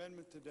offered the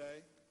amendment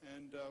today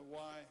and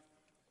why,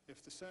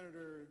 if the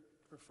senator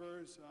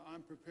prefers,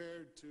 I'm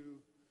prepared to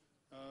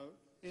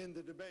end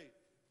the debate.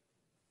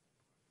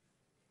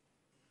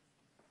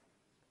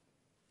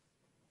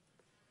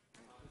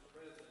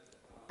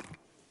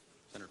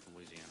 Senator from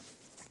Louisiana.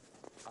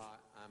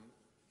 I'm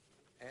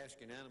ask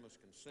unanimous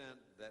consent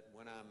that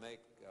when I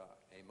make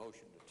a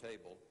motion to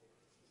table,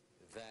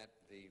 that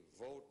the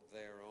vote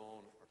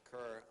thereon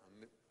occur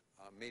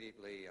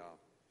immediately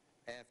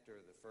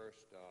after the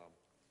first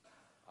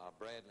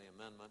Bradley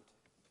amendment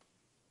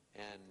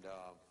and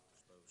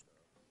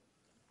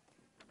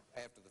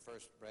after the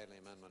first Bradley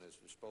amendment is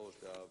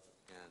disposed of,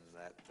 and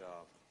that,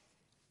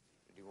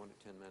 do you want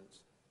it 10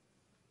 minutes?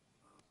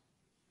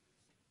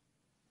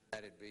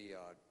 That it'd be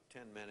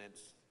 10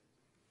 minutes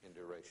in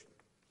duration.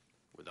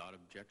 Without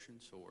objection,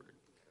 so ordered.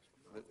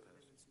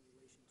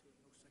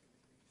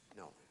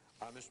 No.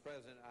 Mr.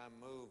 President, I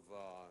move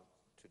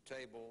to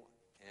table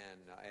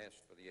and ask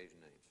for the yeas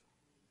and nays.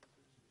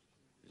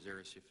 Is there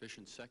a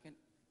sufficient second?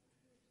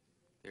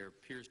 There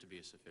appears to be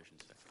a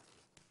sufficient second.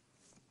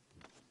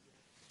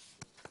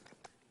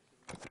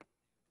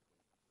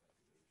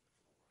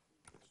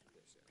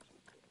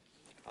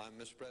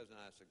 Mr. President,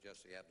 I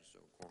suggest the absence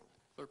of a quorum.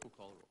 Clerk will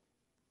call the roll.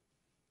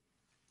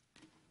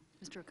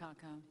 Mr.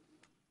 Akaka.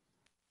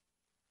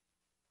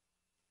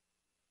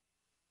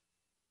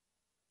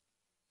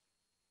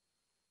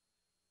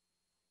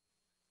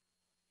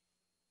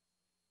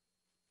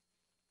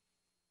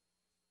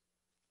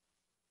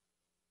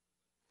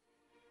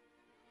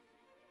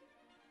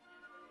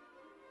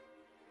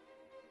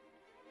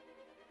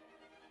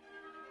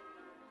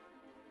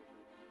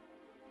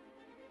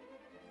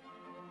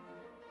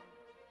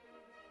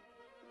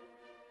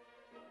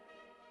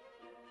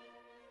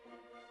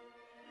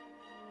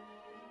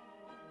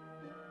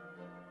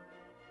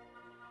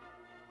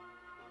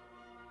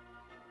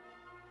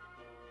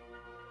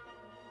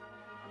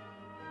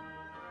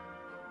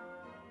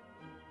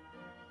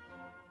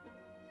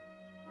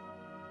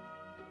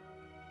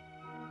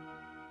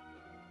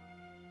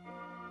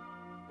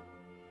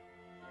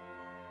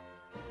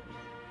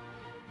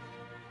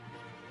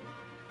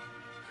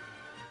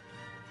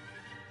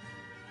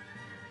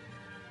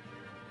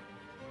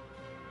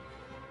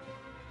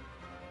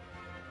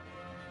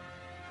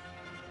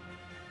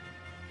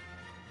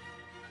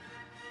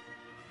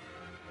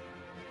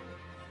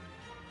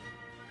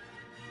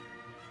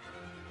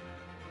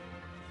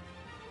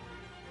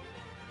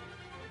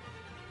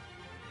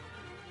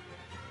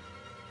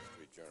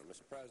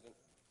 Mr. President,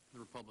 The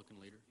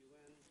Republican leader.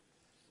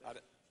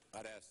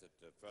 I'd ask that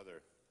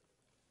further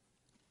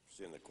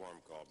seeing the quorum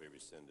call be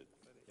rescinded.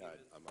 Yeah,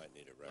 I might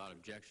need a Without record.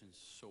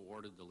 objections, so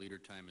ordered. The leader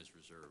time is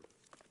reserved.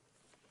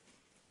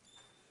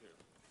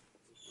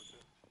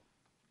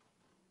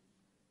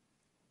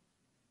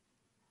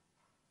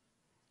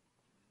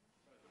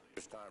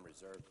 This time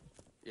reserved.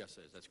 Yes,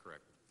 that's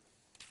correct.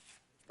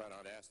 Mr.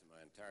 President, I'd ask that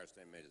my entire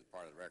statement made as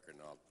part of the record,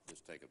 and I'll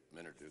just take a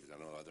minute or two because I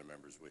know other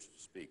members wish to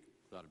speak.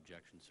 Without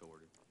objection, so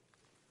ordered.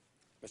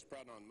 Mr.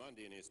 President, on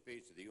Monday in his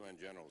speech to the UN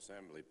General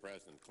Assembly,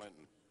 President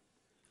Clinton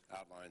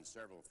outlined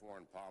several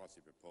foreign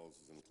policy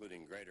proposals,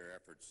 including greater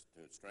efforts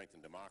to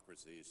strengthen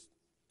democracies,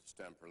 to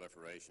stem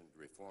proliferation, to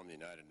reform the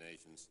United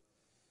Nations,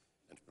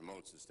 and to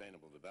promote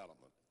sustainable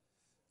development.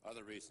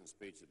 Other recent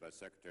speeches by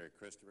Secretary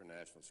Christopher,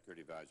 National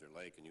Security Advisor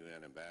Lake, and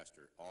UN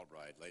Ambassador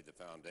Albright laid the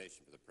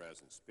foundation for the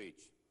President's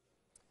speech.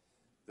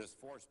 This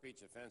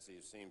four-speech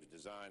offensive seems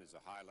designed as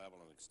a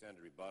high-level and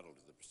extended rebuttal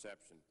to the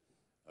perception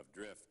of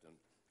drift and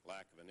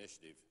lack of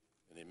initiative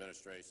in the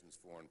administration's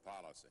foreign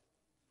policy.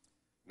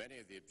 Many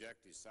of the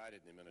objectives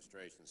cited in the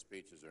administration's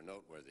speeches are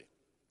noteworthy.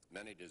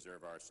 Many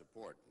deserve our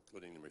support,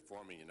 including the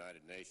reforming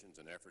United Nations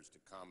and efforts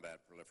to combat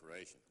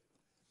proliferation.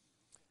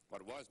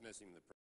 What was missing in the